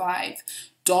to survive.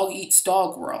 Dog eats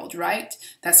dog world, right?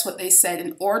 That's what they said.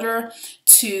 In order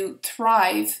to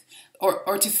thrive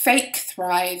or to fake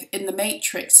thrive in the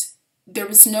matrix, there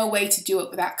was no way to do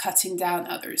it without cutting down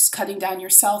others, cutting down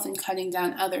yourself and cutting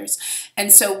down others.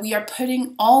 And so we are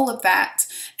putting all of that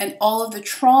and all of the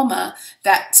trauma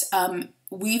that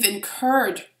we've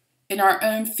incurred in our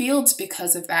own fields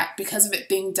because of that, because of it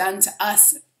being done to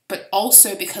us, but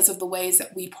also because of the ways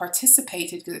that we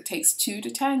participated, because it takes two to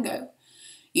tango,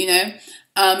 you know,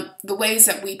 the ways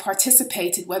that we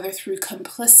participated, whether through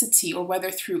complicity or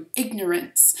whether through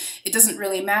ignorance, it doesn't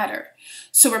really matter.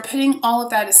 So we're putting all of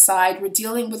that aside. We're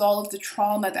dealing with all of the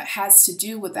trauma that has to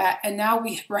do with that. And now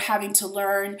we're having to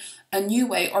learn a new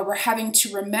way, or we're having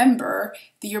to remember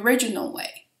the original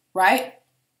way, right?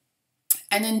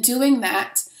 And in doing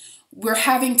that, we're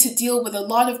having to deal with a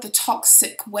lot of the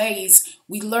toxic ways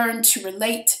we learn to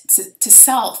relate to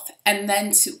self and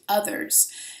then to others.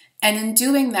 And in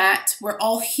doing that, we're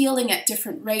all healing at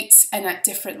different rates and at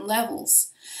different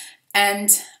levels.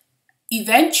 And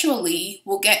eventually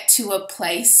we'll get to a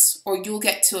place, or you'll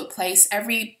get to a place,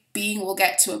 every being will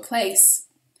get to a place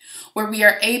where we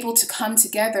are able to come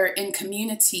together in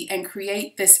community and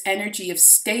create this energy of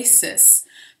stasis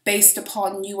based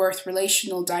upon New Earth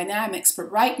relational dynamics.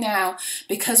 But right now,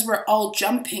 because we're all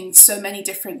jumping so many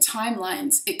different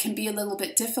timelines, it can be a little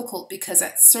bit difficult, because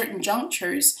at certain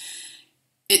junctures,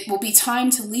 it will be time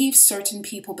to leave certain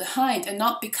people behind, and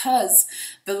not because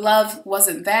the love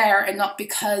wasn't there, and not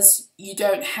because you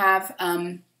don't have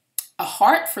a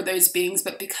heart for those beings,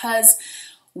 but because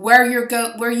where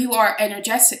you are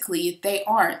energetically, they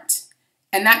aren't.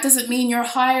 And that doesn't mean you're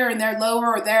higher and they're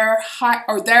lower, or they're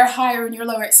higher and you're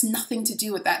lower. It's nothing to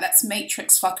do with that. That's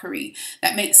matrix fuckery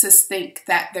that makes us think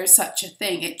that there's such a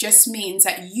thing. It just means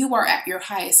that you are at your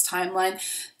highest timeline,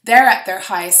 they're at their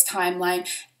highest timeline,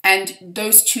 and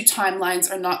those two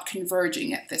timelines are not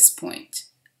converging at this point,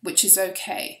 which is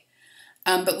okay.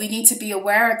 But we need to be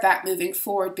aware of that moving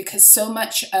forward, because so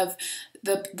much of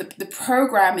the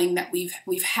programming that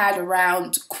we've had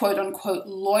around quote unquote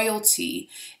loyalty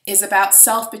is about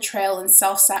self-betrayal and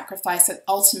self-sacrifice that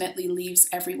ultimately leaves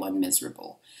everyone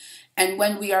miserable. And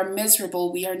when we are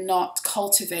miserable, we are not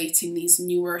cultivating these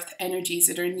new earth energies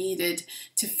that are needed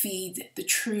to feed the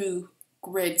true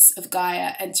grids of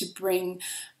Gaia and to bring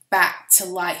back to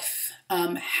life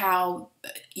how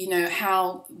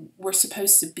we're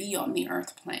supposed to be on the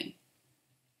earth plane.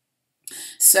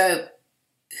 So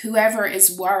whoever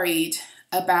is worried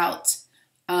about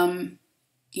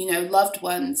loved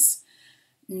ones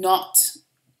not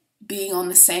being on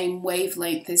the same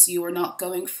wavelength as you, or not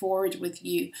going forward with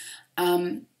you,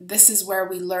 this is where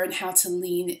we learn how to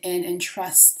lean in and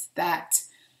trust that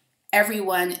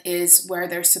everyone is where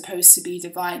they're supposed to be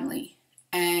divinely.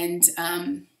 And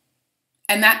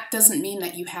that doesn't mean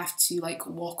that you have to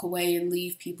walk away and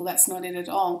leave people. That's not it at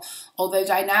all. Although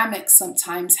dynamics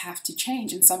sometimes have to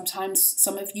change, and sometimes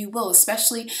some of you will,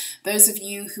 especially those of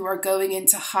you who are going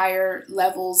into higher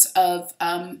levels of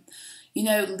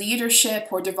leadership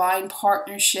or divine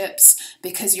partnerships,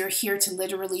 because you're here to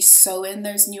literally sow in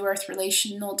those new earth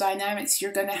relational dynamics.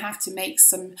 You're going to have to make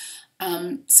some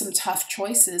tough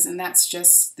choices, and that's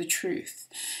just the truth,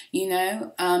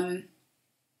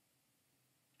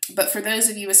 But for those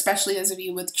of you, especially those of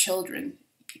you with children,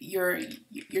 your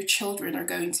children are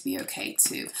going to be okay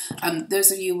too. Those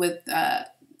of you with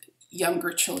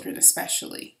younger children,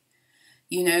 especially,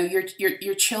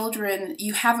 your children.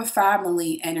 You have a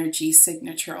family energy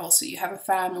signature. Also, you have a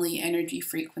family energy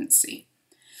frequency,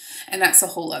 and that's a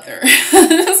whole other.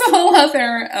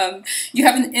 You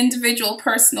have an individual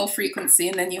personal frequency,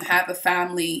 and then you have a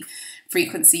family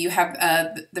frequency. You have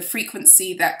the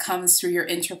frequency that comes through your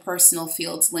interpersonal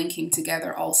fields linking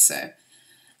together also.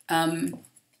 I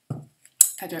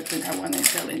don't think I want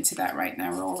to go into that right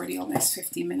now. We're already almost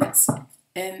 50 minutes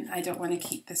in. I don't want to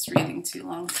keep this reading too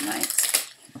long tonight.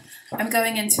 I'm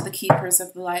going into the Keepers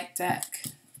of the Light deck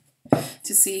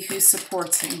to see who's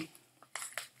supporting.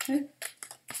 Okay.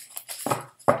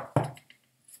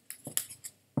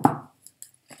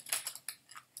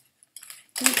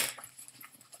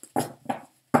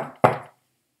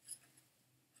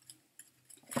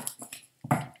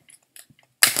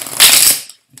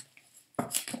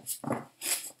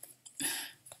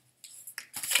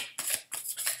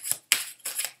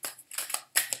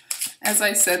 As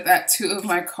I said that, two of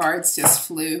my cards just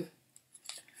flew.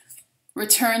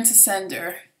 Return to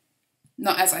sender.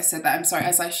 Not as I said that, I'm sorry,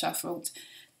 as I shuffled.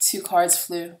 Two cards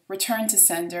flew. Return to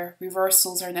sender.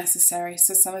 Reversals are necessary.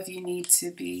 So some of you need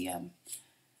to be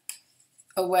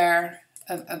aware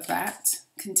of that.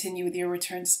 Continue with your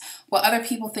returns. What other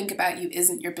people think about you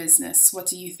isn't your business. What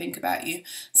do you think about you?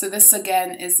 So this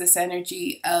again is this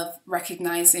energy of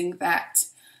recognizing that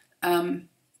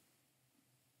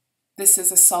this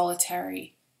is a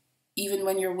solitary, even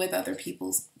when you're with other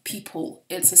people,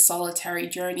 it's a solitary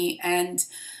journey, and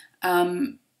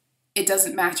it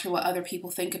doesn't matter what other people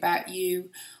think about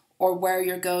you or where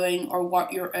you're going or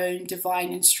what your own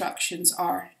divine instructions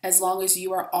are. As long as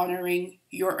you are honoring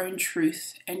your own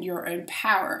truth and your own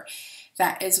power,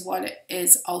 that is what it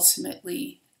is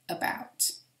ultimately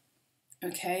about.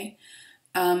 Okay?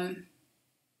 A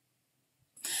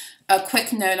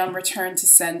quick note on return to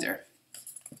sender,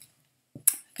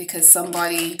 because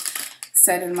somebody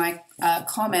said in my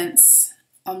comments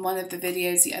on one of the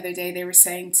videos the other day, they were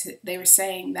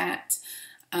saying that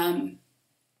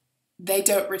they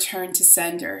don't return to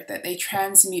sender, that they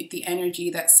transmute the energy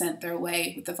that's sent their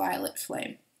way with the violet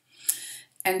flame.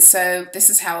 And so this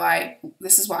is why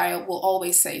I will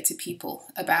always say to people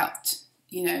about,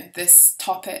 this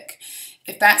topic,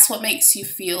 if that's what makes you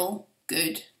feel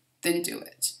good, then do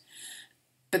it.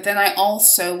 But then I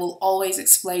also will always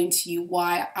explain to you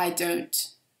why I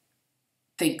don't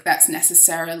think that's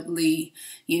necessarily,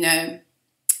 the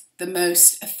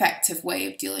most effective way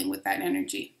of dealing with that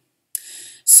energy.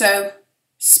 So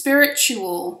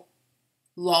spiritual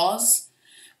laws,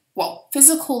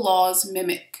 physical laws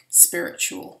mimic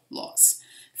spiritual laws.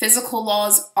 Physical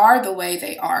laws are the way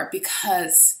they are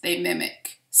because they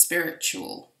mimic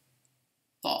spiritual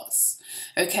laws,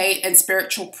 okay, and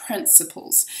spiritual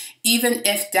principles. Even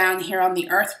if down here on the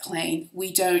earth plane,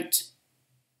 we don't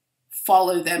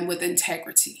follow them with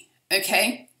integrity,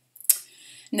 okay?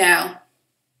 Now,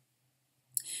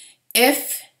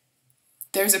 if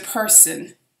there's a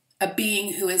person, a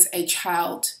being who is a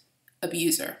child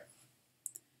abuser,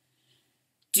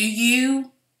 do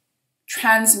you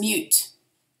transmute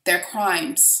their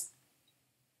crimes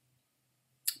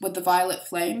with the violet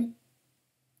flame?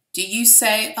 Do you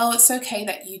say, oh, it's okay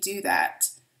that you do that,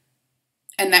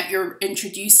 and that you're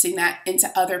introducing that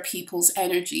into other people's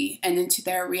energy and into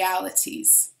their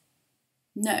realities?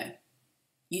 No,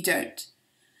 you don't.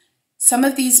 Some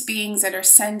of these beings that are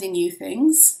sending you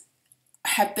things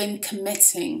have been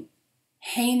committing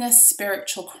heinous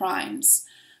spiritual crimes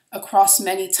across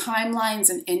many timelines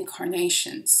and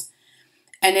incarnations.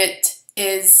 And it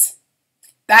is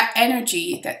that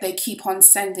energy that they keep on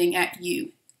sending at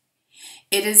you.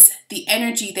 It is the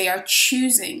energy they are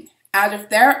choosing out of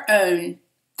their own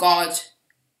God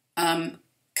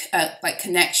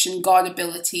connection, God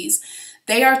abilities.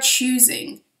 They are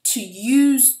choosing to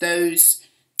use those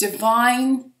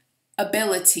divine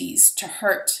abilities to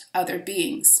hurt other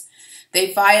beings.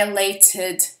 They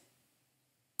violated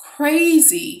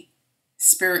crazy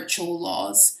spiritual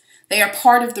laws. They are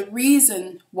part of the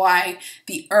reason why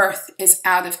the earth is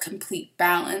out of complete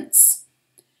balance.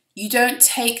 You don't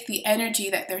take the energy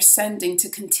that they're sending to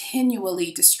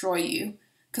continually destroy you,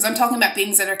 because I'm talking about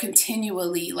beings that are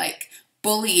continually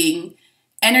bullying.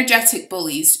 Energetic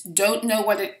bullies don't know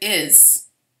what it is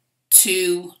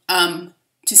to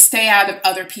stay out of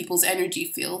other people's energy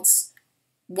fields,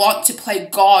 want to play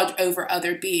God over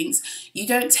other beings. You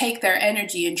don't take their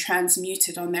energy and transmute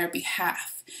it on their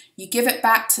behalf. You give it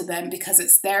back to them because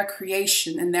it's their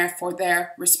creation and therefore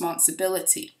their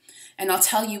responsibility. And I'll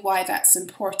tell you why that's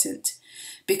important.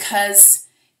 Because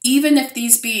even if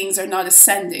these beings are not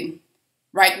ascending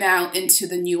right now into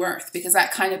the new earth, because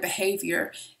that kind of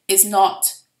behavior is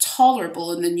not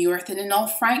tolerable in the new earth, and in all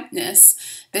frankness,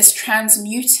 this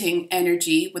transmuting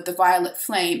energy with the violet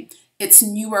flame, it's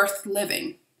new earth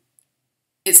living.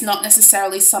 It's not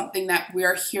necessarily something that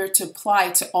we're here to apply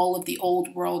to all of the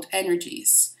old world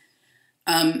energies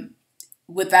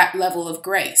with that level of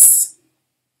grace.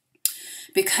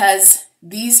 Because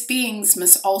these beings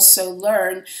must also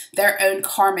learn their own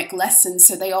karmic lessons,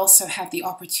 so they also have the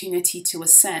opportunity to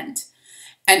ascend.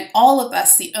 And all of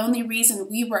us, the only reason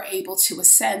we were able to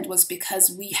ascend was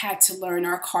because we had to learn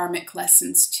our karmic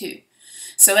lessons too.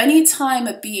 So anytime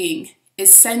a being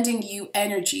is sending you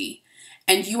energy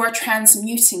and you are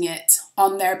transmuting it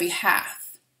on their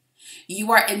behalf,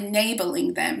 you are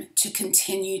enabling them to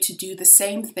continue to do the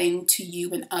same thing to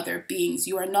you and other beings.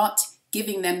 You are not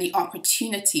giving them the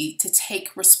opportunity to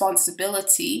take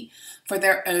responsibility for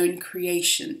their own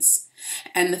creations.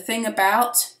 And the thing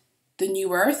about the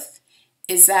new earth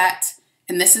is that,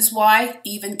 and this is why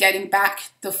even getting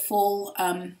back the full,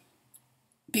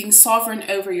 being sovereign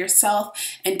over yourself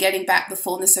and getting back the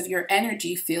fullness of your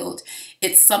energy field,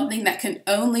 it's something that can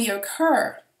only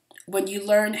occur when you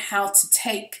learn how to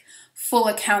take full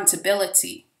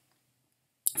accountability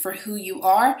for who you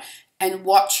are and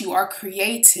what you are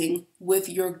creating with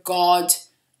your God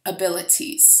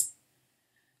abilities.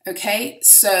 Okay,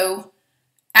 so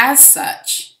as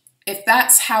such, if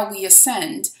that's how we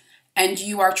ascend, and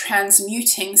you are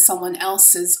transmuting someone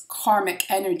else's karmic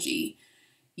energy,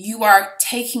 you are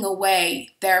taking away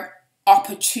their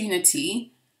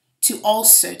opportunity to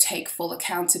also take full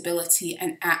accountability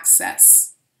and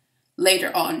access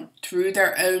later on through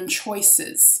their own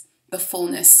choices, the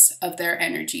fullness of their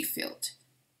energy field.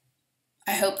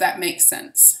 I hope that makes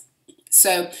sense.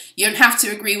 So you don't have to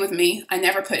agree with me. I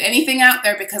never put anything out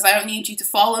there because I don't need you to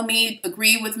follow me,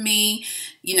 agree with me,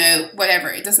 you know, whatever.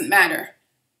 It doesn't matter.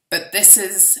 But this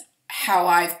is how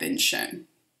I've been shown.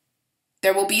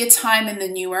 There will be a time in the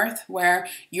new earth where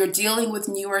you're dealing with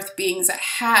new earth beings that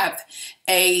have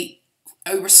a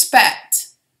respect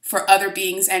for other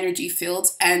beings' energy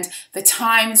fields, and the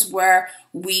times where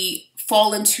we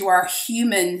fall into our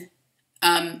human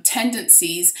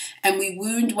tendencies and we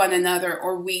wound one another,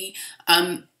 or we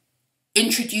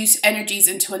introduce energies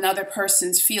into another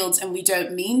person's fields and we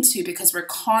don't mean to because we're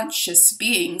conscious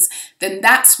beings, then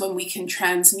that's when we can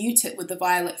transmute it with the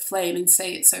violet flame and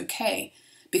say it's okay,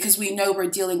 because we know we're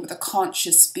dealing with a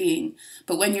conscious being.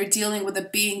 But when you're dealing with a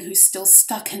being who's still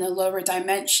stuck in a lower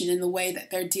dimension in the way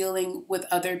that they're dealing with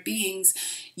other beings,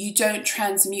 you don't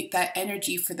transmute that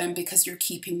energy for them because you're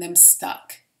keeping them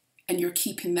stuck. And you're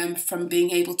keeping them from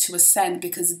being able to ascend,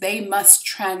 because they must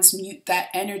transmute that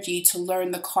energy to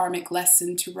learn the karmic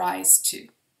lesson to rise to.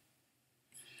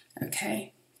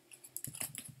 Okay?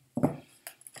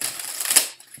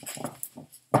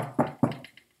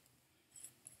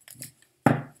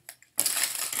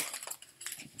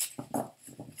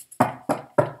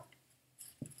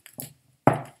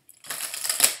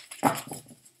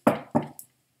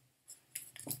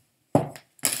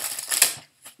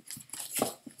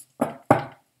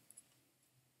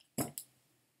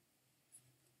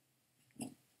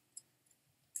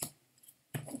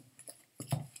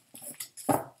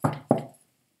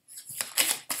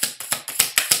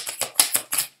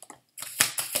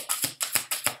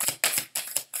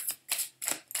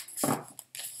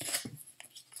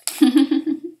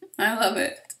 I love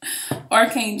it.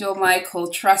 Archangel Michael,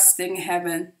 trusting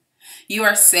heaven. You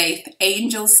are safe.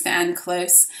 Angels, stand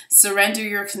close. Surrender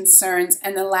your concerns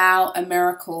and allow a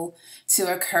miracle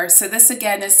to occur. So this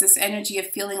again is this energy of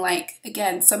feeling like,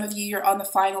 again, some of you, you're on the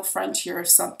final frontier of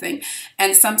something.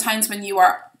 And sometimes when you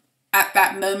are at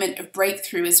that moment of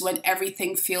breakthrough is when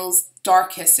everything feels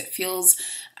darkest. It feels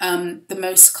the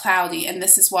most cloudy. And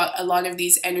this is what a lot of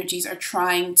these energies are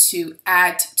trying to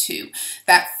add to.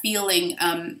 That feeling,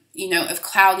 you know, of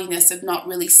cloudiness, of not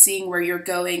really seeing where you're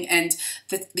going, and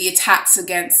the attacks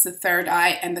against the third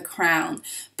eye and the crown.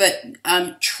 But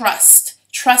trust.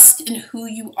 Trust in who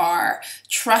you are.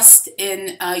 Trust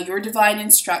in your divine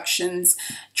instructions.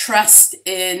 Trust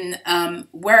in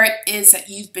where it is that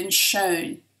you've been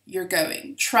shown you're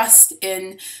going. Trust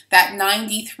in that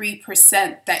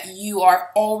 93% that you are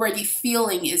already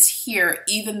feeling is here,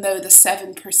 even though the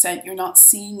 7% you're not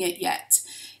seeing it yet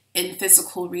in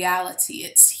physical reality.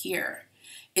 It's here.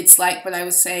 It's like what I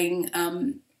was saying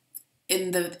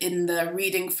in the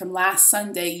reading from last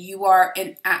Sunday. You are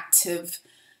in active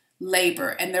labor,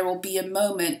 and there will be a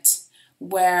moment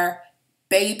where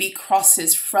baby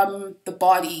crosses from the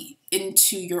body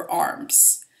into your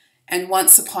arms. And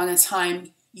once upon a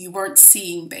time, you weren't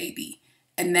seeing baby.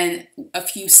 And then a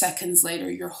few seconds later,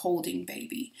 you're holding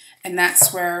baby. And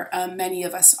that's where many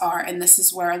of us are. And this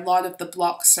is where a lot of the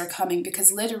blocks are coming,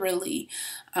 because literally,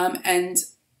 and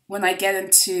when I get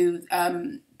into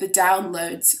the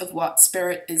downloads of what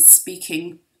Spirit is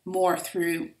speaking more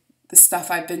through the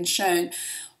stuff I've been shown,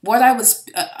 what I was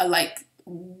like,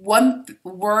 one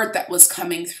word that was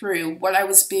coming through, what I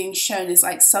was being shown is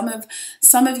like some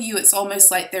of you, it's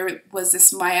almost like there was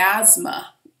this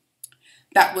miasma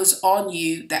that was on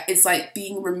you that is like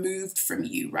being removed from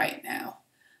you right now.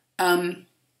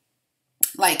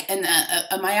 Like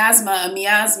a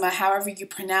miasma, however you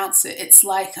pronounce it, it's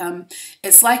like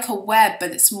a web,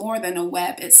 but it's more than a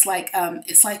web. It's like a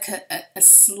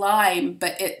slime,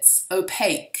 but it's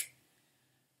opaque.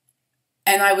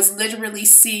 And I was literally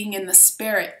seeing in the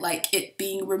spirit, like it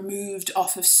being removed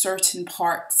off of certain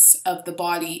parts of the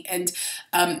body. And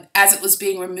as it was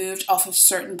being removed off of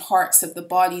certain parts of the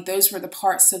body, those were the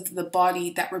parts of the body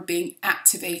that were being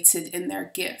activated in their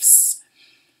gifts.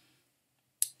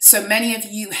 So many of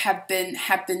you have been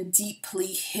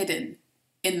deeply hidden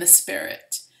in the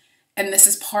spirit. And this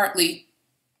is partly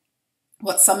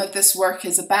what some of this work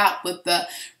is about, with the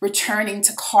returning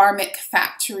to karmic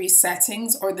factory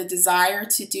settings, or the desire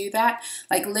to do that.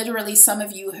 Like literally some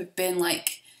of you have been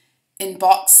like in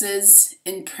boxes,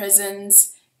 in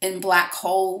prisons, in black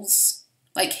holes,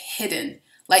 like hidden,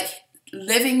 like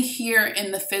living here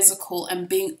in the physical and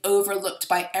being overlooked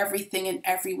by everything and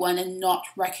everyone and not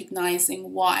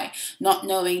recognizing why, not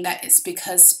knowing that it's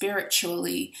because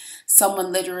spiritually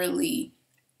someone literally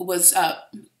was,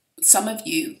 some of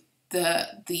you,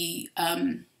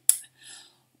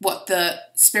 what the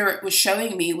spirit was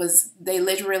showing me was they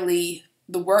literally,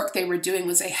 the work they were doing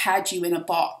was they had you in a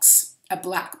box, a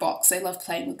black box. They love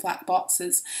playing with black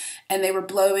boxes. And they were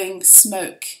blowing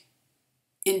smoke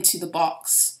into the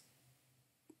box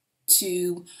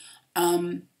to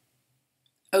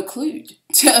occlude,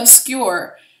 to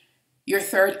obscure your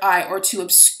third eye, or to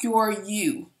obscure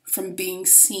you from being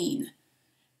seen,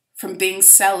 from being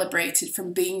celebrated,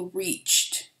 from being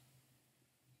reached.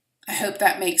 I hope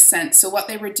that makes sense. So what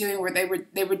they were doing were they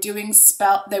were doing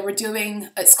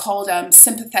it's called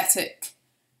sympathetic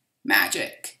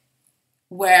magic,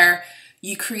 where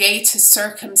you create a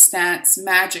circumstance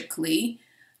magically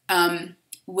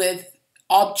with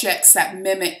objects that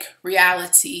mimic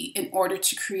reality in order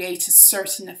to create a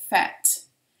certain effect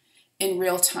in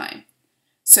real time.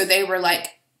 So they were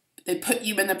like, they put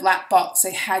you in a black box,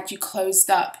 they had you closed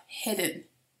up, hidden.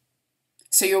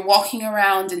 So you're walking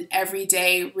around in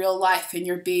everyday real life and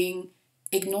you're being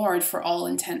ignored for all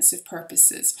intensive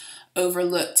purposes,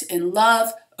 overlooked in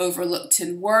love, overlooked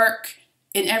in work,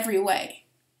 in every way.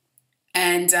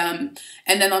 And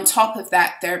then on top of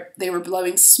that, they were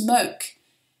blowing smoke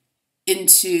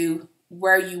into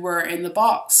where you were in the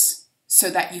box so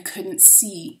that you couldn't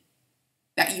see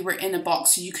that you were in a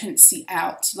box, so you couldn't see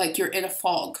out, like you're in a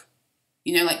fog,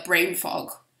 you know, like brain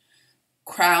fog,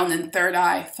 crown and third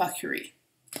eye fuckery.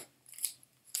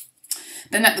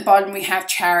 Then at the bottom we have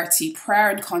charity, prayer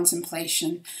and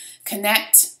contemplation.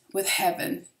 Connect with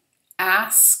heaven.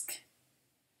 Ask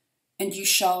and you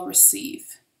shall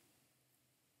receive.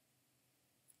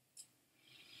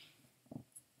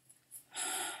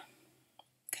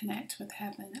 Connect with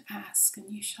heaven. Ask and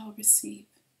you shall receive.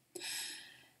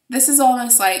 This is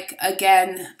almost like,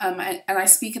 again, and I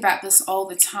speak about this all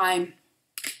the time.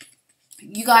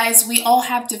 You guys, we all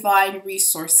have divine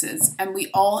resources and we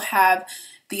all have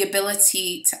the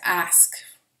ability to ask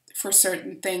for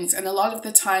certain things. And a lot of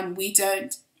the time we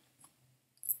don't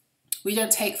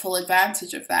take full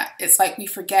advantage of that. It's like we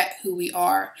forget who we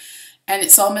are. And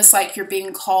it's almost like you're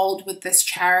being called with this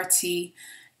charity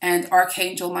and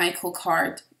Archangel Michael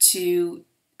card to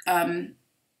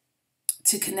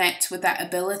connect with that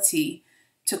ability,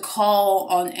 to call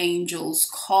on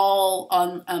angels, call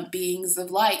on beings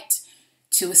of light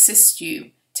to assist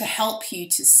you, to help you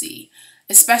to see.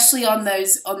 Especially on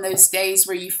those days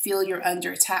where you feel you're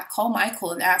under attack, call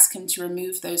Michael and ask him to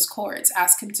remove those cords.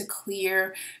 Ask him to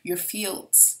clear your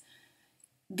fields.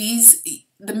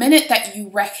 The minute that you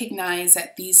recognize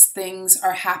that these things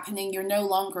are happening, you're no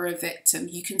longer a victim.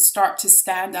 You can start to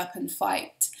stand up and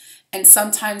fight. And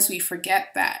sometimes we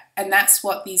forget that. And that's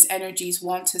what these energies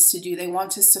want us to do. They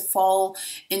want us to fall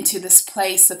into this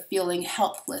place of feeling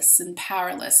helpless and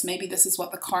powerless. Maybe this is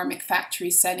what the karmic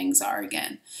factory settings are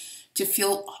again. To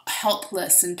feel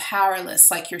helpless and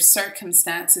powerless, like your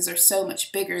circumstances are so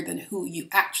much bigger than who you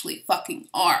actually fucking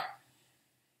are.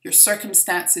 Your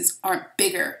circumstances aren't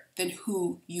bigger than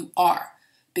who you are,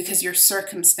 because your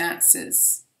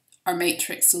circumstances are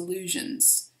matrix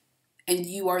illusions and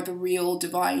you are the real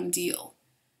divine deal.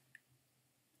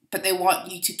 But they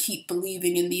want you to keep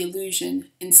believing in the illusion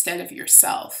instead of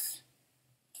yourself.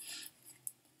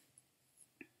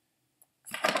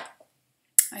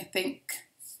 I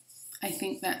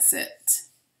think that's it.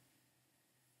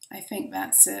 I think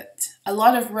that's it. A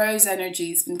lot of rose energy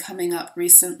has been coming up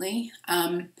recently.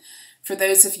 For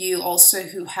those of you also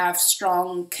who have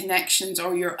strong connections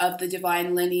or you're of the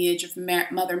divine lineage of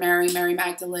Mother Mary, Mary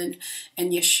Magdalene,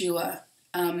 and Yeshua,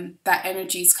 that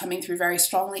energy is coming through very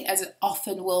strongly, as it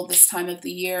often will this time of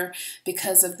the year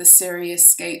because of the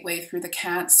Sirius gateway through the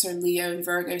Cancer, Leo, and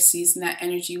Virgo season. That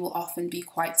energy will often be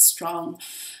quite strong.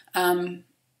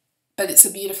 But it's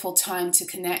a beautiful time to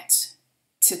connect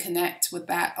with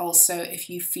that also, if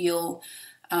you feel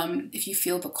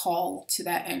the call to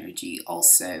that energy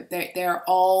also. They're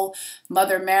all,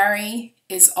 Mother Mary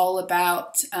is all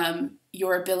about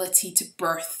your ability to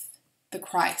birth the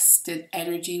Christ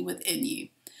energy within you.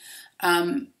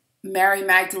 Mary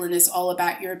Magdalene is all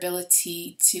about your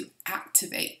ability to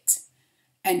activate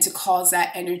and to cause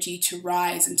that energy to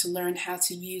rise and to learn how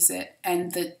to use it.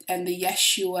 And the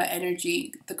Yeshua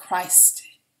energy, the Christ,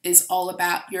 is all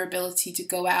about your ability to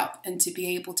go out and to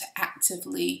be able to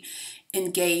actively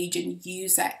engage and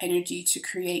use that energy to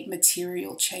create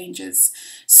material changes.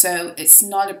 So it's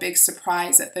not a big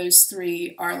surprise that those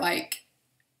three are like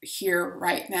here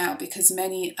right now, because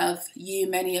many of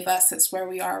us, that's where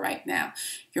we are right now.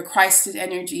 Your Christed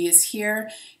energy is here.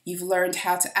 You've learned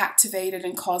how to activate it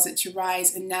and cause it to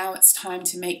rise, and now it's time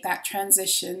to make that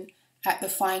transition at the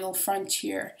final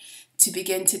frontier to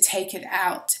begin to take it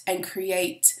out and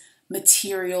create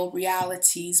material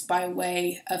realities by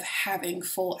way of having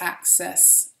full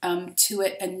access to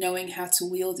it and knowing how to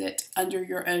wield it under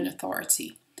your own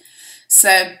authority.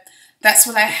 So that's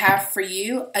what I have for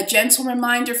you. A gentle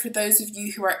reminder for those of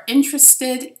you who are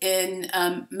interested in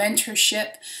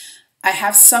mentorship. I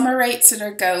have summer rates that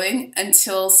are going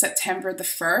until September the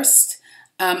 1st.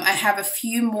 I have a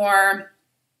few more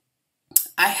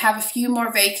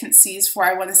vacancies for,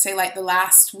 I want to say, like the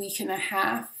last week and a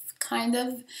half kind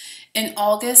of in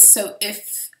August. So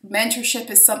if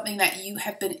mentorship is something that you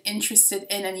have been interested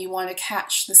in and you want to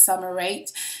catch the summer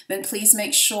rate, then please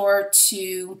make sure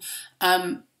to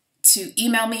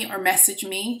email me or message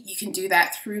me. You can do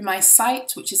that through my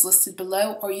site, which is listed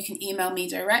below, or you can email me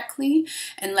directly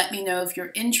and let me know of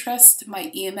your interest.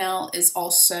 My email is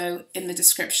also in the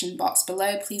description box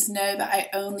below. Please know that I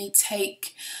only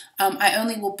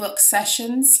will book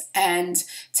sessions and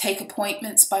take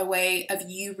appointments by way of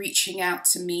you reaching out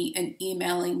to me and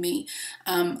emailing me.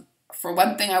 For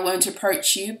one thing, I won't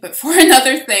approach you, but for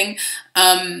another thing,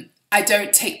 I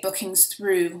don't take bookings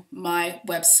through my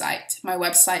website. My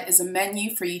website is a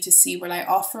menu for you to see what I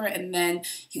offer, and then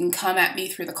you can come at me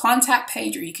through the contact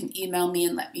page, or you can email me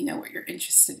and let me know what you're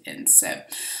interested in. So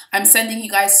I'm sending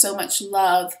you guys so much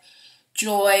love,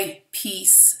 joy,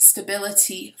 peace,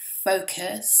 stability,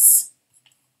 focus,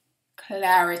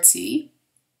 clarity,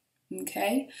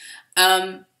 okay?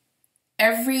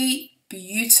 Every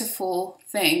beautiful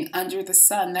thing under the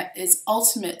sun that is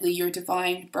ultimately your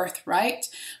divine birthright,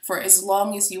 for as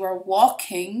long as you are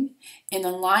walking in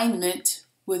alignment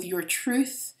with your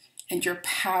truth and your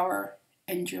power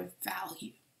and your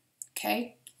value.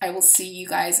 Okay? I will see you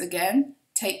guys again.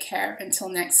 Take care. Until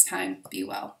next time, be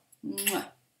well. Mwah.